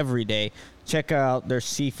day, every day. Check out their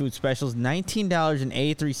seafood specials,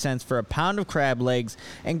 $19.83 for a pound of crab legs,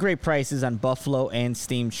 and great prices on buffalo and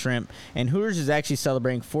steamed shrimp. And Hooters is actually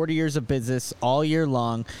celebrating 40 years of business all year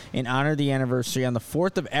long. In honor of the anniversary, on the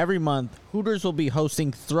 4th of every month, Hooters will be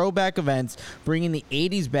hosting throwback events, bringing the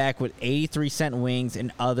 80s back with 83-cent wings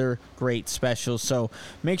and other great specials. So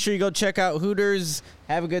make sure you go check out Hooters.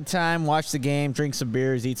 Have a good time, watch the game, drink some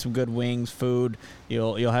beers, eat some good wings, food.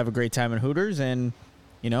 You'll have a great time at Hooters. And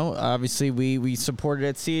you know, obviously we support it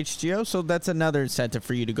at CHGO, so that's another incentive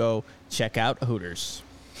for you to go check out Hooters.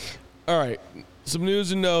 All right, some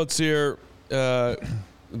news and notes here. The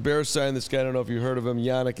Bears signed this guy. I don't know if you heard of him,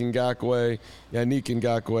 Yannick Ngakoue,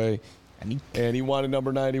 and he wanted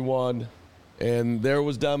number 91. And there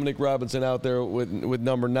was Dominic Robinson out there with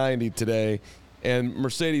number 90 today. And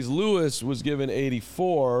Mercedes Lewis was given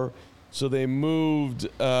 84, so they moved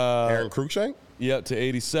Aaron Cruikshank? Yeah, to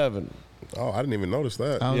 87. Oh, I didn't even notice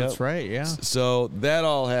that. Oh, that's right, yeah. So that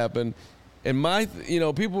all happened. And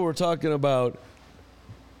people were talking about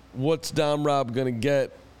what's Dom Rob going to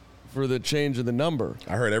get for the change of the number.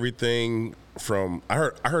 I heard everything from I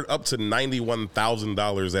heard up to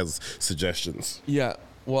 $91,000 as suggestions. Yeah.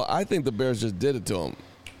 Well, I think the Bears just did it to him.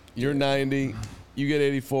 You're 90, you get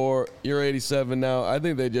 84, you're 87 now. I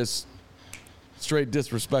think they just straight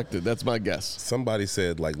disrespected. That's my guess. Somebody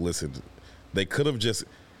said, like, listen, they could have just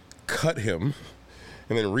cut him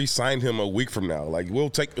and then re-signed him a week from now. Like,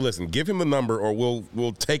 give him the number or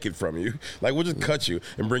we'll take it from you. Like, we'll just cut you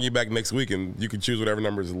and bring you back next week and you can choose whatever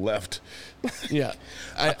number is left. Yeah.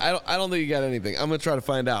 I don't think he got anything. I'm going to try to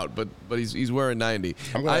find out, but he's wearing 90.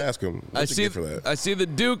 I'm going to ask him. I see the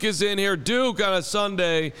Duke is in here. Duke on a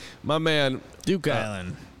Sunday. My man. Duke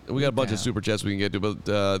Island. We got a bunch of super chats we can get to, but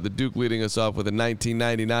the Duke leading us off with a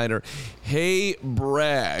 1999er. Hey,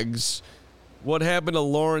 Braggs. What happened to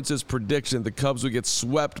Lawrence's prediction the Cubs would get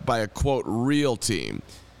swept by a, quote, real team?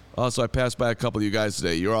 Also, I passed by a couple of you guys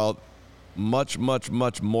today. You're all much, much,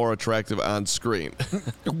 much more attractive on screen.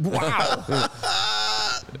 Wow.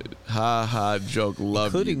 Ha, joke.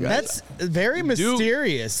 Love you guys. That's very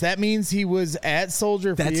mysterious. That means he was at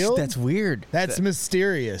Soldier Field? That's weird. That's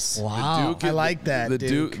mysterious. Wow. I like that,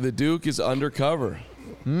 Duke. The Duke is undercover.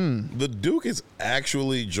 The Duke is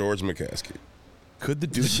actually George McCaskey. Could the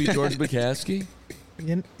Duke be George McCaskey?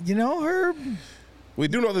 You know, Herb? We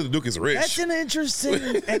do know that the Duke is rich. That's an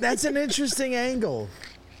interesting angle.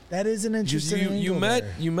 That is an interesting angle.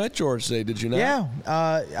 You met George today, did you not? Yeah.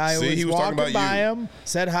 I was walking by him,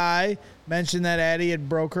 said hi, mentioned that Addie had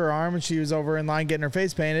broke her arm and she was over in line getting her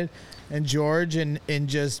face painted. And George, in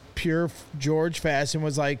just pure George fashion,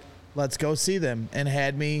 was like, let's go see them, and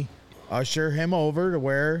had me usher him over to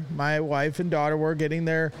where my wife and daughter were getting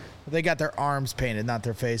they got their arms painted, not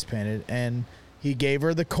their face painted. And he gave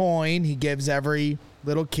her the coin. He gives every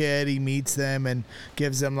little kid, he meets them and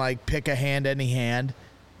gives them like pick a hand, any hand.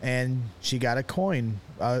 And she got a coin,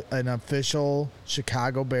 an official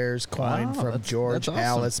Chicago Bears coin from George awesome.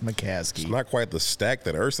 Alice McCaskey. It's not quite the stack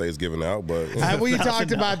that Irsay is giving out, but We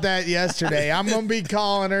talked about that yesterday. I'm going to be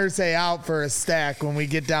calling Irsay out for a stack when we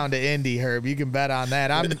get down to Indy, Herb. You can bet on that.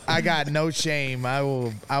 I got no shame.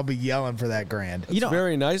 I'll be yelling for that grand. It's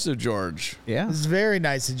very nice of George. Yeah. It's very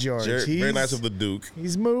nice of George. very nice of the Duke.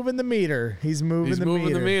 He's moving the meter. He's moving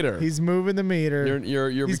the meter. He's moving the meter.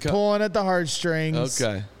 You're pulling at the heartstrings.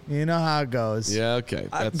 Okay. You know how it goes. Yeah, okay.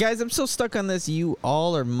 Guys, I'm so stuck on this. You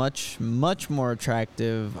all are much, much more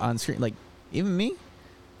attractive on screen. Like, even me.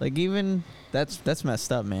 Like, even that's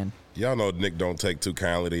messed up, man. Y'all know Nick don't take too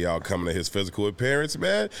kindly to y'all coming to his physical appearance,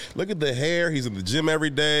 man. Look at the hair. He's in the gym every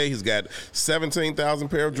day. He's got 17,000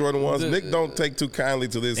 pair of Jordan 1s. Nick don't take too kindly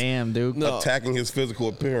to this attacking his physical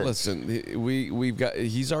appearance. Listen,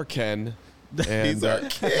 he's our Ken. And He's our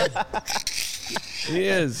kid. He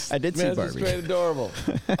is. I did see Barbie. It's great, adorable.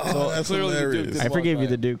 That's clearly hilarious. I forgave you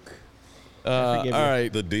the Duke. All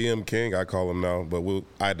right. The DM King, I call him now, but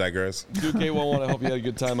I digress. Duke 811, I hope you had a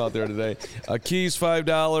good time out there today. Keys,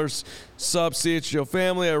 $5. Sub CHGO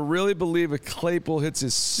family. I really believe if Claypool hits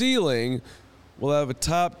his ceiling, we'll have a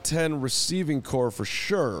top 10 receiving core for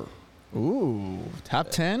sure. Ooh,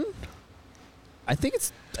 top 10? I think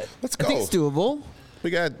it's Let's go. I think it's doable. We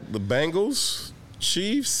got the Bengals,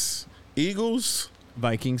 Chiefs, Eagles,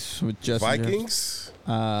 Vikings with Justin. Vikings.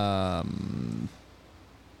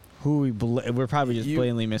 We're probably just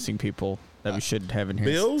blatantly missing people that we should have in here.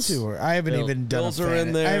 Bills. I haven't even done Bills are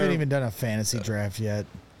in there. I haven't even done a fantasy draft yet.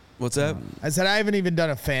 What's that? I said I haven't even done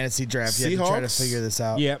a fantasy draft yet to try to Seahawks? figure this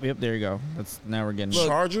out. Yep, there you go. Now we're getting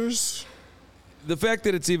Chargers. The fact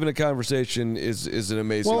that it's even a conversation is an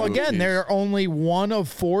amazing. Well, move. again, there are only one of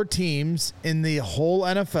 4 teams in the whole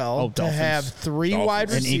NFL to Dolphins. have 3 Dolphins. wide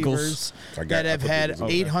And Eagles. receivers I that have put had Eagles on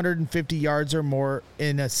there. 850 yards or more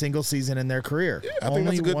in a single season in their career. I think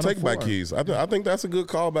that's a good one of take by 4. Keys. I think that's a good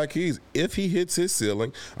call by Keys. If he hits his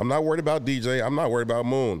ceiling, I'm not worried about DJ. I'm not worried about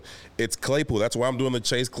Moon. It's Claypool. That's why I'm doing the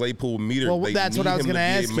Chase Claypool meter. Well, They that's what need I was him to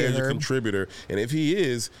gonna be ask a you, major Herb. contributor. And if he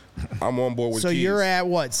is, I'm on board with So Keys. you're at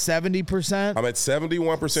what, 70%? I'm at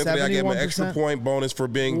 71% today. I gave him an extra 71%? point bonus for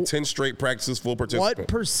being 10 straight practices full participant. What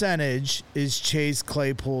percentage is Chase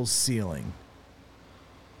Claypool's ceiling?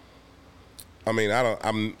 I mean,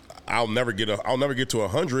 I'll never get to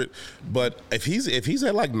 100, but if he's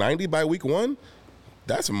at like 90 by week 1,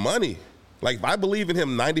 that's money. Like, if I believe in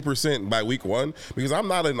him 90% by week 1, because I'm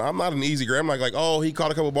not an easy grade. I'm like, oh, he caught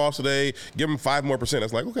a couple balls today. Give him 5 more percent.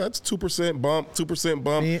 That's like, okay, that's 2% bump, 2%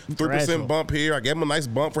 bump, 3% bump here. I gave him a nice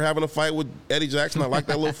bump for having a fight with Eddie Jackson. I like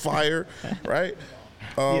that little fire, right?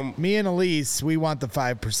 Me and Elise, we want the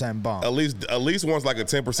 5% bump. Elise wants like a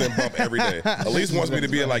 10% bump every day. Elise wants me to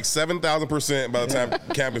be at like 7,000% by the time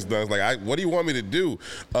camp is done. It's like, what do you want me to do?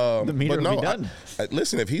 The meter but no, will be done.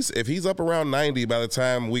 Listen, if he's up around 90 by the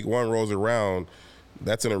time week 1 rolls around,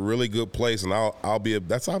 that's in a really good place, and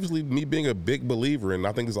that's obviously me being a big believer, and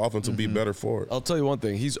I think this offense will be better for it. I'll tell you one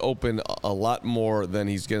thing. He's open a lot more than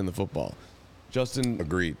he's getting the football. Justin,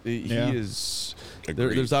 Agreed. He is.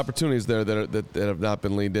 Agreed. There's opportunities there that have not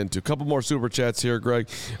been leaned into. A couple more super chats here, Greg.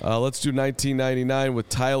 Let's do 1999 with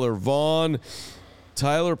Tyler Vaughn.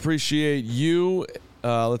 Tyler, appreciate you.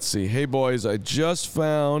 Let's see. Hey, boys, I just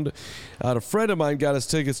found out a friend of mine got us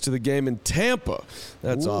tickets to the game in Tampa.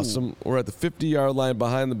 That's awesome. We're at the 50-yard line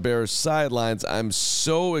behind the Bears sidelines. I'm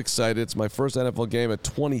so excited. It's my first NFL game at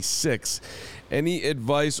 26. Any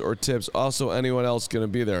advice or tips? Also, anyone else going to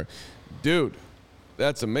be there? Dude,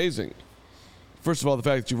 that's amazing. First of all, the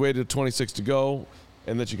fact that you waited 26 to go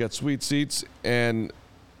and that you got sweet seats, and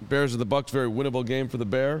Bears of the Bucks, very winnable game for the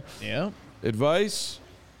Bear. Yeah. Advice,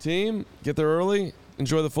 team, get there early,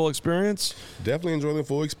 enjoy the full experience. Definitely enjoy the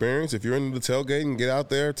full experience. If you're into the tailgating, get out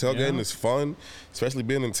there. Tailgating is fun, especially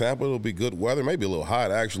being in Tampa. It'll be good weather. Maybe a little hot,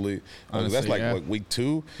 actually. Honestly, that's like yeah. what, week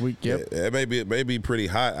 2. Yep. It may be pretty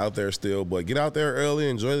hot out there still, but get out there early,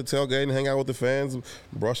 enjoy the tailgating, hang out with the fans,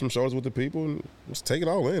 brush some shoulders with the people, and just take it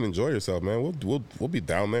all in. Enjoy yourself, man. We'll be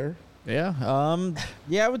down there. Yeah.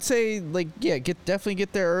 I would say definitely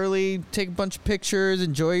get there early, take a bunch of pictures,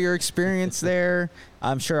 enjoy your experience there.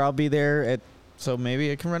 I'm sure I'll be there so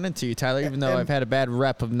maybe I can run into you, Tyler, even though I've had a bad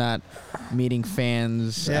rep of not meeting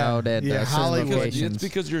fans out at certain Hollywood. locations. It's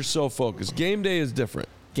because you're so focused. Game day is different.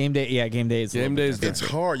 Game day, yeah, game day is It's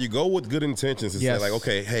hard. You go with good intentions to say like,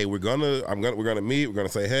 okay, hey, we're gonna meet. We're gonna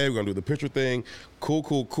say, hey, we're gonna do the picture thing.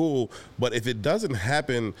 Cool. But if it doesn't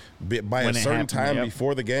happen by a certain time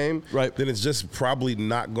before the game, right, then it's just probably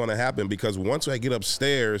not gonna happen, because once I get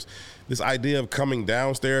upstairs, this idea of coming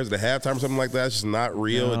downstairs at halftime or something like that is just not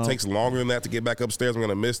real. No. It takes longer than that to get back upstairs. I'm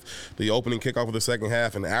gonna miss the opening kickoff of the second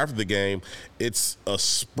half, and after the game, it's a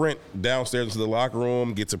sprint downstairs into the locker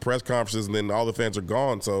room, get to press conferences, and then all the fans are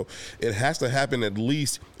gone. So it has to happen at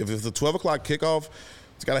least, if it's a 12 o'clock kickoff,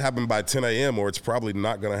 it's got to happen by 10 a.m. or it's probably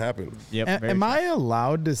not going to happen. Yep. Am I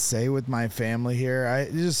allowed to say with my family here?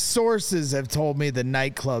 Just sources have told me the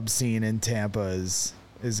nightclub scene in Tampa is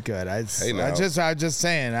good. I'm just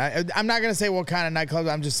saying. I'm not going to say what kind of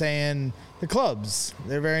nightclubs. I'm just saying the clubs.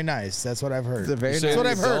 They're very nice. That's what I've heard. That's what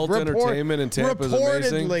I've heard. Entertainment in Tampa is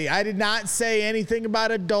amazing. Reportedly, I did not say anything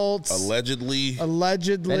about adults. Allegedly.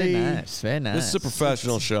 Very nice. This is a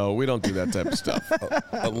professional show. We don't do that type of stuff.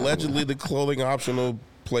 Allegedly, the clothing optional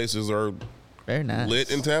places are very nice.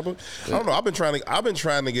 Lit in Tampa. I don't know. I've been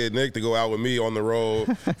trying to get Nick to go out with me on the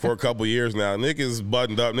road for a couple years now. Nick is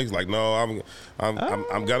buttoned up. Nick's like, no,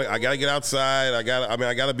 I gotta get outside. I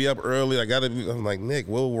gotta be up early. I'm like, Nick,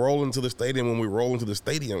 we'll roll into the stadium when we roll into the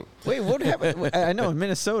stadium. Wait, what happened? I know in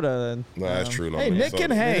Minnesota. No, that's true. No, hey, Minnesota. Nick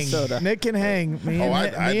can hang. Minnesota. Nick can hang. Me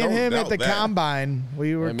and him at the combine.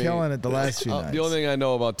 We were killing it the last few nights. The only thing I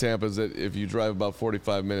know about Tampa is that if you drive about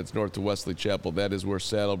 45 minutes north to Wesley Chapel, that is where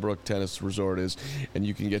Saddlebrook Tennis Resort is, and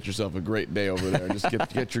you can get yourself a great day over there and just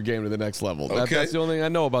get your game to the next level. Okay. That's the only thing I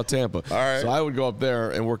know about Tampa. All right. So I would go up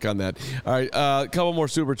there and work on that. All right, a couple more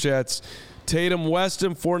super chats. Tatum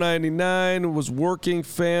Weston, $4.99, was working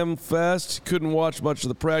Fam Fest. Couldn't watch much of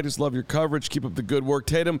the practice. Love your coverage. Keep up the good work.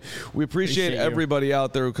 Tatum, we appreciate everybody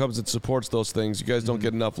out there who comes and supports those things. You guys don't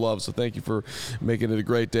get enough love, so thank you for making it a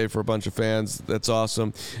great day for a bunch of fans. That's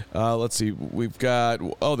awesome. Let's see. We've got,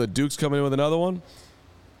 the Duke's coming in with another one.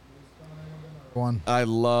 I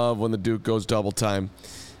love when the Duke goes double time.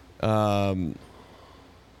 All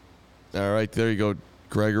right, there you go,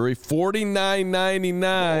 Gregory.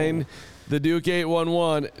 $49.99. The Duke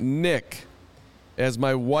 811. Nick, as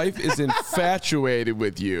my wife is infatuated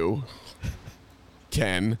with you,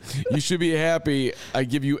 Ken, you should be happy I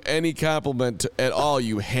give you any compliment at all,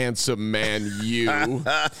 you handsome man, you.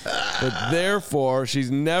 But therefore, she's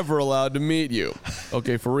never allowed to meet you.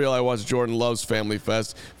 Okay, for real, I watched Jordan Love's Family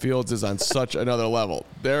Fest. Fields is on such another level.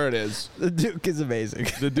 There it is. The Duke is amazing.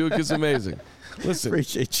 The Duke is amazing. Listen,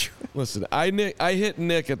 appreciate you. Listen, I hit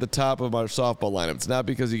Nick at the top of our softball lineup. It's not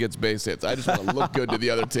because he gets base hits. I just want to look good to the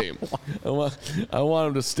other team. I want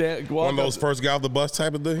him to stand. One of those first guy off the bus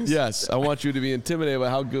type of things? Yes. I want you to be intimidated by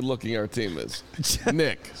how good looking our team is.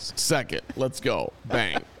 Nick, second. Let's go.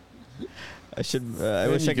 Bang. I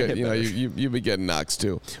wish I could hit better. You've been getting knocks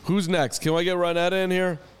too. Who's next? Can I get Ronetta in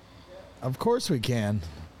here? Of course we can.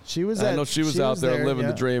 I know she was out there living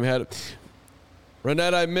the dream.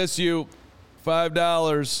 Ronetta, I miss you.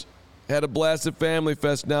 $5. Had a blast at Family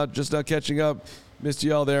Fest. Now catching up. Missed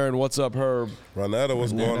you all there. And what's up, Herb? Ronetta,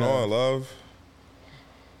 what's going on, love?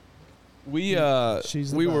 We were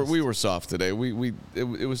soft today.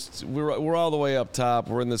 We're all the way up top.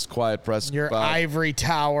 We're in this quiet press Your spot. ivory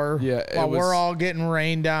tower. Yeah, while we're all getting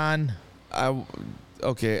rained on. I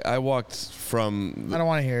walked from I don't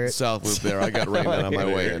want to hear it. South Loop there. I got rained on my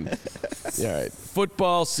way in. Yeah, all right.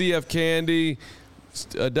 Football, CF Candy.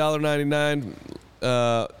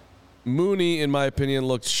 $1.99. Mooney, in my opinion,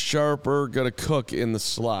 looked sharper. Going to cook in the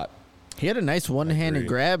slot. He had a nice one-handed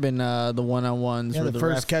grab in the one-on-ones. Yeah, the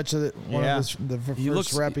first catch of the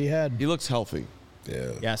first rep he had. He looks healthy.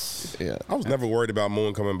 Yeah. Yes. Yeah. I was never worried about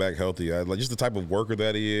Moon coming back healthy. Just the type of worker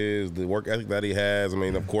that he is, the work ethic that he has. I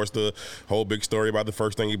mean, of course, the whole big story about the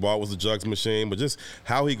first thing he bought was the jugs machine, but just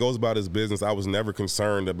how he goes about his business, I was never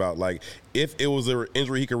concerned about. Like, if it was an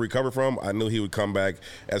injury he could recover from, I knew he would come back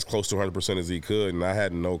as close to 100% as he could, and I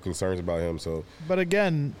had no concerns about him. So, but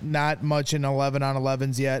again, not much in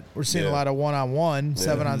 11-on-11s yet. We're seeing a lot of 1-on-1,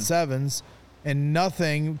 7-on-7s. And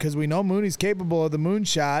nothing, because we know Mooney's capable of the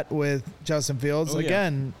moonshot with Justin Fields.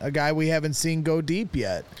 Again, a guy we haven't seen go deep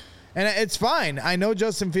yet. And it's fine. I know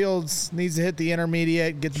Justin Fields needs to hit the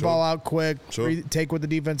intermediate, get the ball out quick, take what the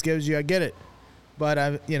defense gives you. I get it. But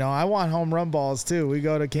I want home run balls too. We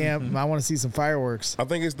go to camp, and I want to see some fireworks. I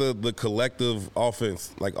think it's the collective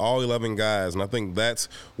offense, like all 11 guys, and I think that's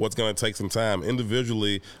what's going to take some time.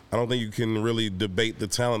 Individually, I don't think you can really debate the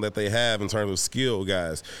talent that they have in terms of skill,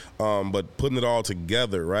 guys. But putting it all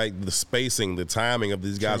together, right? The spacing, the timing of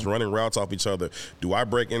these guys running routes off each other. Do I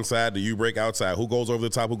break inside? Do you break outside? Who goes over the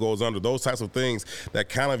top? Who goes under? Those types of things that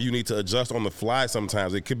kind of you need to adjust on the fly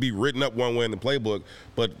sometimes. It could be written up one way in the playbook,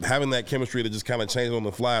 but having that chemistry to just kind of change on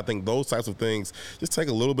the fly, I think those types of things just take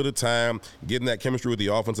a little bit of time, getting that chemistry with the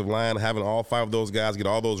offensive line, having all 5 of those guys get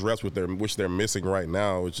all those reps which they're missing right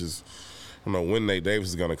now, which is – I don't know when Nate Davis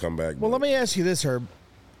is going to come back. Well, let me ask you this, Herb.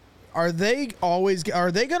 Are they going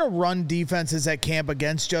to run defenses at camp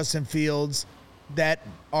against Justin Fields that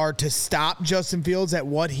are to stop Justin Fields at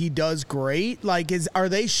what he does great? Like, are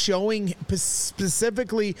they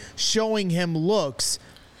specifically showing him looks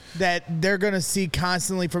that they're going to see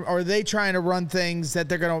constantly from, or are they trying to run things that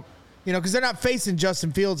they're going to, because they're not facing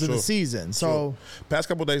Justin Fields in the season. So past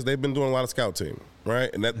couple of days, they've been doing a lot of scout team,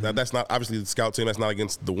 right? And that's not obviously the scout team. That's not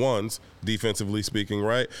against the ones, defensively speaking,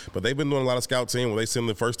 right? But they've been doing a lot of scout team where they send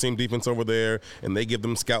the first team defense over there and they give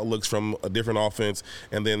them scout looks from a different offense.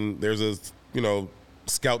 And then there's a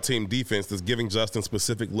scout team defense that's giving Justin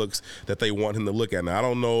specific looks that they want him to look at. Now, I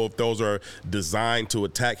don't know if those are designed to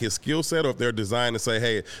attack his skill set or if they're designed to say,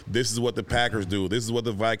 hey, this is what the Packers do, this is what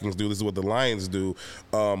the Vikings do, this is what the Lions do.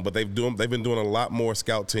 But they've been doing a lot more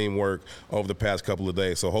scout team work over the past couple of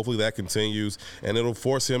days. So hopefully that continues, and it'll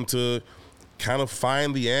force him to kind of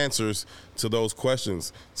find the answers to those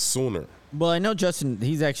questions sooner. Well, I know Justin,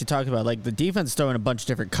 he's actually talked about, like, the defense throwing a bunch of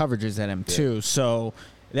different coverages at him, too. So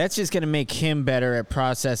that's just going to make him better at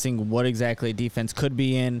processing what exactly a defense could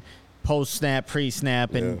be in post-snap,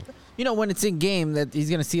 pre-snap. And, when it's in game, that he's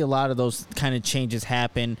going to see a lot of those kind of changes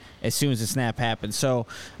happen as soon as the snap happens. So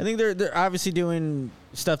I think they're obviously doing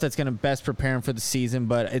stuff that's going to best prepare him for the season,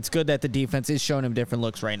 but it's good that the defense is showing him different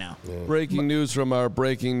looks right now. Yeah. Breaking news from our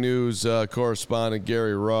breaking news correspondent,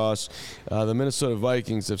 Gary Ross. The Minnesota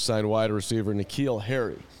Vikings have signed wide receiver N'Keal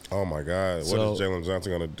Harry. Oh, my God. What is Jalen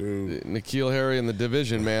Johnson going to do? N'Keal Harry in the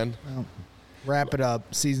division, man. Well, wrap it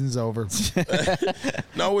up. Season's over.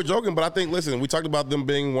 No, we're joking, but I think, listen, we talked about them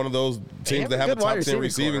being one of those teams that have a top 10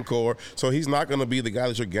 receiving core. So he's not going to be the guy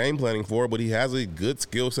that you're game planning for, but he has a good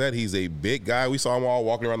skill set. He's a big guy. We saw him all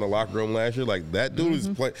walking around the locker room last year. Like, that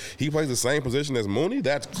dude he plays the same position as Mooney.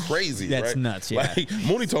 That's crazy, That's right? nuts, yeah. Like,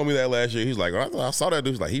 Mooney told me that last year. He's like, I saw that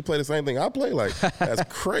dude. He's like, he played the same thing I play. Like, that's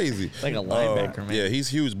crazy. Like a linebacker, man. Yeah, he's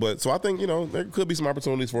huge. But so I think, there could be some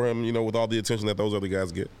opportunities for him, with all the attention that those other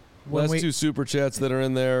guys get. Last 2 super chats that are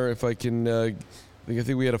in there. If I can, I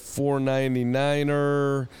think we had a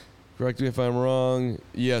 $4.99er. Correct me if I'm wrong.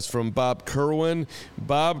 Yes, from Bob Kerwin.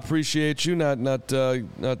 Bob, appreciate you not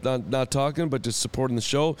talking, but just supporting the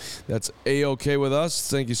show. That's A-OK with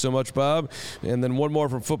us. Thank you so much, Bob. And then one more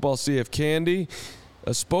from Football CF Candy.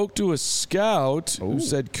 Spoke to a scout who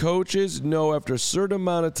said coaches know after a certain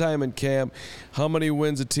amount of time in camp how many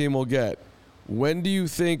wins a team will get. When do you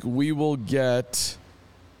think we will get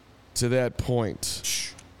to that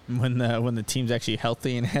point? When the team's actually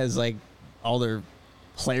healthy and has, like, all their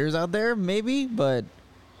players out there, maybe, but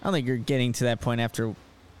I don't think you're getting to that point after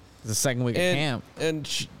the second week of camp. And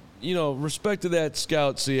respect to that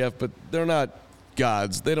scout, CF, but they're not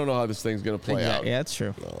gods. They don't know how this thing's going to play out. Yeah, that's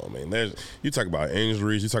true. No, man. You talk about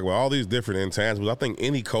injuries. You talk about all these different intangibles. I think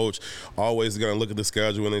any coach always is going to look at the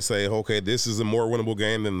schedule and they say, okay, this is a more winnable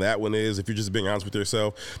game than that one is. If you're just being honest with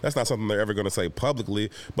yourself, that's not something they're ever going to say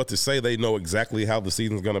publicly. But to say they know exactly how the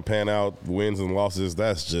season's going to pan out, wins and losses,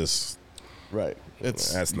 that's just right.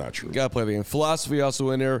 That's not true. Got to play the game. Philosophy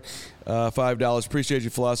also in there, $5. Appreciate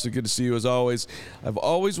you, Philosophy. Good to see you as always. I've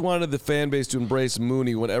always wanted the fan base to embrace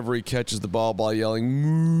Mooney whenever he catches the ball by yelling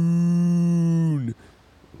 "Moon,"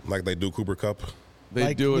 like they do Cooper Kupp.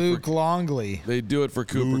 They do Luke it for Longley. They do it for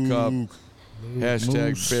Cooper Kupp.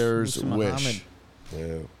 Hashtag Bears wish.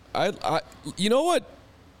 Yeah. I you know what?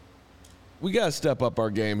 We got to step up our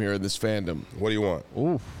game here in this fandom. What do you want?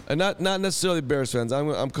 Ooh. And not necessarily Bears fans.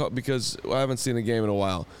 I'm because I haven't seen a game in a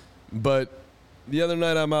while. But the other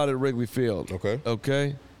night I'm out at Wrigley Field.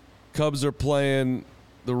 Okay? Cubs are playing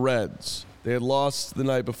the Reds. They had lost the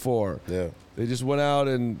night before. Yeah. They just went out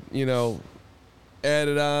and,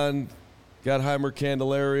 added on, got Heimer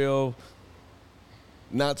Candelario,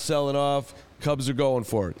 not selling off. Cubs are going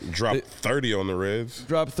for it. Dropped 30 on the Reds.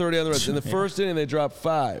 Dropped 30 on the Reds. In the first inning, they dropped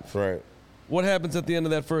 5. Right. What happens at the end of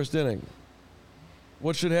that first inning?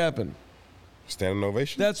 What should happen? Standing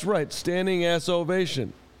ovation? That's right. Standing ass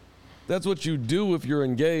ovation. That's what you do if you're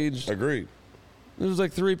engaged. Agreed. There was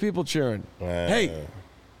like 3 people cheering. Hey,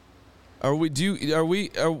 what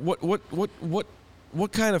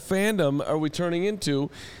kind of fandom are we turning into?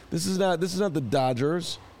 This is not the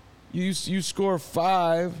Dodgers. You score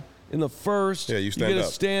 5 in the first. Yeah, you stand get a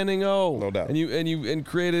up. standing O. No doubt. And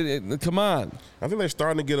created it. Come on. I think they're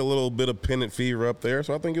starting to get a little bit of pennant fever up there,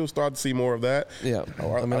 so I think you'll start to see more of that. Yeah.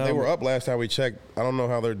 They were up last time we checked. I don't know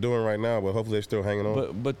how they're doing right now, but hopefully they're still hanging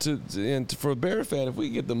on. But for a Bear fan, if we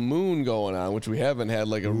get the moon going on, which we haven't had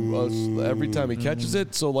like every time he catches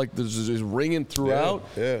it, so like there's just ringing throughout.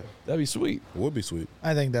 Yeah. That'd be sweet. Would be sweet.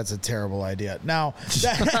 I think that's a terrible idea. Now,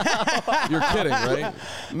 You're kidding, right?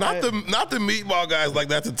 Not the meatball guys. Like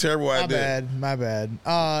that's a terrible idea. My bad.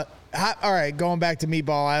 All right, going back to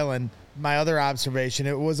Meatball Island. My other observation,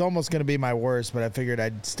 it was almost going to be my worst, but I figured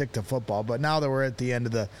I'd stick to football. But now that we're at the end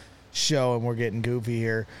of the show and we're getting goofy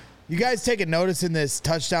here, you guys taking notice in this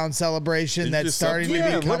touchdown celebration that's starting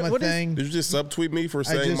to become a thing? Did you just subtweet me for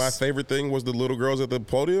saying my favorite thing was the little girls at the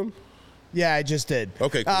podium? Yeah, I just did.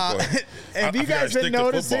 Okay, cool. Have you guys been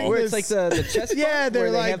noticing where it's like the chest? Yeah, they're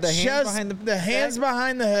where like they have the hands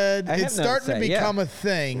behind the head. It's starting to become a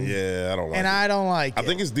thing. Yeah, I don't like it. And I don't like it. I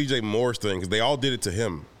think it's DJ Moore's thing because they all did it to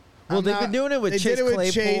him. Well, they've been doing it with Chase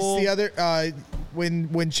Claypool. Chase the other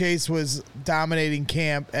when Chase was dominating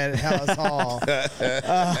camp at Hallis Hall.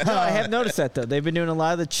 No, I have noticed that though. They've been doing a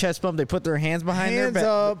lot of the chest bump. They put their hands behind their back,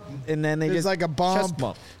 up, and then they there's just like a bump. chest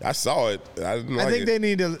bump. I saw it. I didn't like it. I think they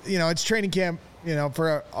need to. It's training camp.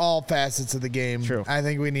 For all facets of the game. True. I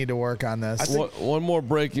think we need to work on this. One more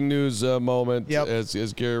breaking news moment. Yep.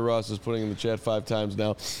 As Gary Ross is putting in the chat 5 times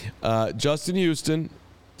now. Justin Houston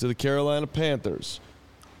to the Carolina Panthers.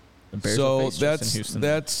 The Bears So will face Justin Houston.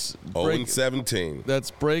 that's 0-17. That's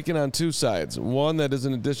breaking on 2 sides. One that is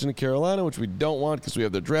an addition to Carolina, which we don't want because we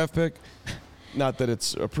have their draft pick. Not that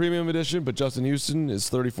it's a premium edition, but Justin Houston is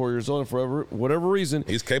 34 years old, and for whatever reason,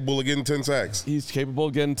 He's capable of getting 10 sacks. he's capable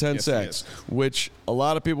of getting 10 Yes, he sacks, which a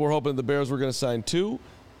lot of people were hoping the Bears were going to sign 2.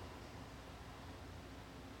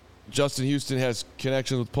 Justin Houston has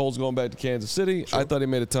connections with Poles going back to Kansas City. Sure. I thought he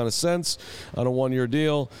made a ton of sense on a 1-year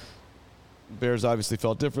deal. Bears obviously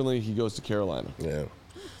felt differently. He goes to Carolina. Yeah.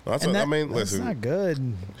 That's Listen. not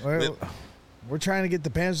good. We're trying to get the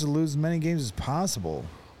Panthers to lose as many games as possible.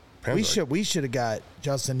 We should have got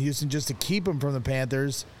Justin Houston just to keep him from the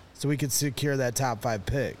Panthers so we could secure that top 5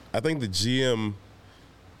 pick. I think the GM,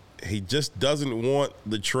 he just doesn't want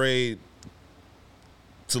the trade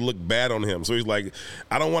to look bad on him. So he's like,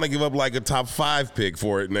 I don't want to give up like a top 5 pick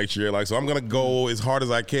for it next year. So I'm going to go as hard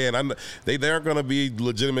as I can. They aren't going to be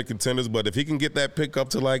legitimate contenders, but if he can get that pick up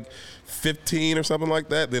to like 15 or something like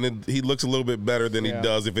that, then he looks a little bit better than he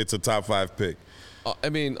does if it's a top 5 pick. I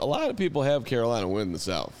mean, a lot of people have Carolina win the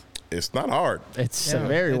South. It's not hard. It's a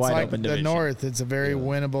very wide open division. The North, it's a very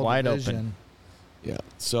winnable Wide division. open. Yeah.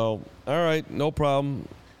 So, all right, no problem.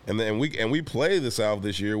 And we play the South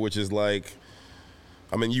this year, which is like,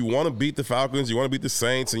 I mean, you want to beat the Falcons, you want to beat the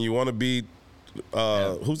Saints, and you want to beat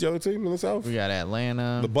who's the other team in the South? We got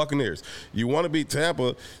Atlanta, the Buccaneers. You want to beat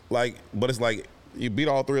Tampa, but it's like you beat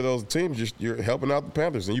all 3 of those teams. You're helping out the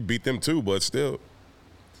Panthers, and you beat them too. But still,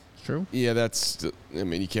 true. Yeah, I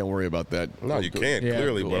mean, you can't worry about that. No, you can't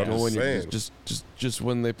clearly. But I'm just saying, just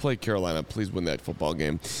when they play Carolina, please win that football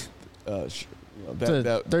game. It's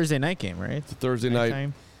a Thursday night game, right? It's a Thursday night.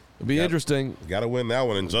 Time. It'll be interesting. Got to win that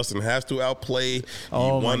one, and Justin has to outplay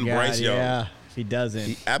Bryce Young. Yeah, if he doesn't,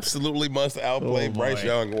 he absolutely must outplay Bryce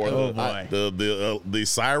Young, or the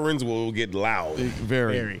sirens will get loud.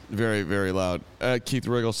 Very, very, very loud. Keith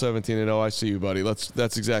Riggle, 17-0. I see you, buddy.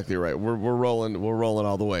 That's exactly right. We're rolling. We're rolling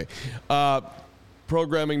all the way.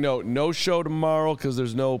 Programming note: no show tomorrow because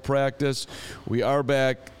there's no practice. We are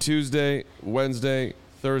back Tuesday, Wednesday,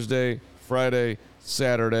 Thursday, Friday,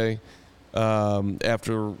 Saturday.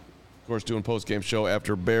 After, of course, doing post-game show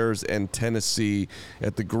after Bears and Tennessee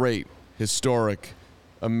at the great, historic,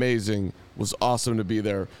 amazing, was awesome to be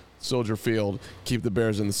there. Soldier Field, keep the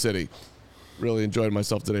Bears in the city. Really enjoyed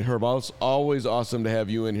myself today. Herb, always awesome to have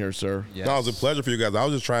you in here, sir. Yes. No, it was a pleasure for you guys. I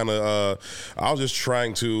was just trying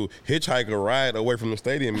to hitchhike a ride away from the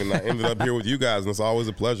stadium, and I ended up here with you guys, and it's always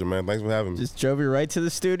a pleasure, man. Thanks for having me. Just drove you right to the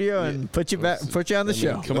studio and put you on the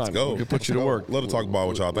show. Come on, go. We can put you to work. Love to talk ball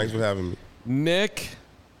with y'all. Thanks for having me. Nick,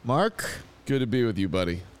 Mark, good to be with you,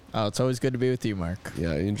 buddy. Oh, it's always good to be with you, Mark.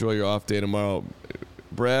 Yeah, enjoy your off day tomorrow.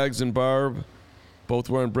 Braggs and Barb, both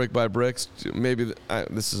wearing brick by bricks.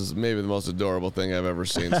 This is maybe the most adorable thing I've ever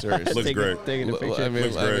seen. Seriously, looks great. Taking a picture. I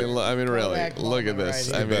mean, really, look at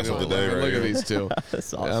this. I mean, look at these two.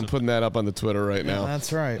 That's awesome. I'm putting that up on the Twitter right now.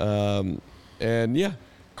 That's right. And yeah,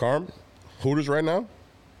 Carm, Hooters right now.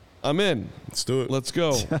 I'm in. Let's do it. Let's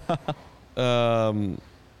go.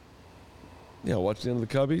 Yeah, watch the end of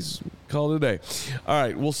the Cubbies. Call it a day. All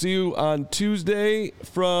right, we'll see you on Tuesday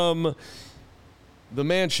from the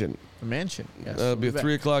mansion The Mansion. Yes. It'll be a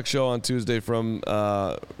 3 o'clock show on Tuesday from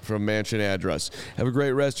Mansion address. Have a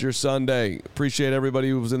great rest of your Sunday. Appreciate everybody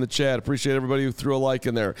who was in the chat. Appreciate everybody who threw a like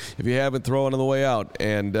in there. If you haven't, throw it on the way out.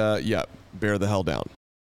 And, bear the hell down.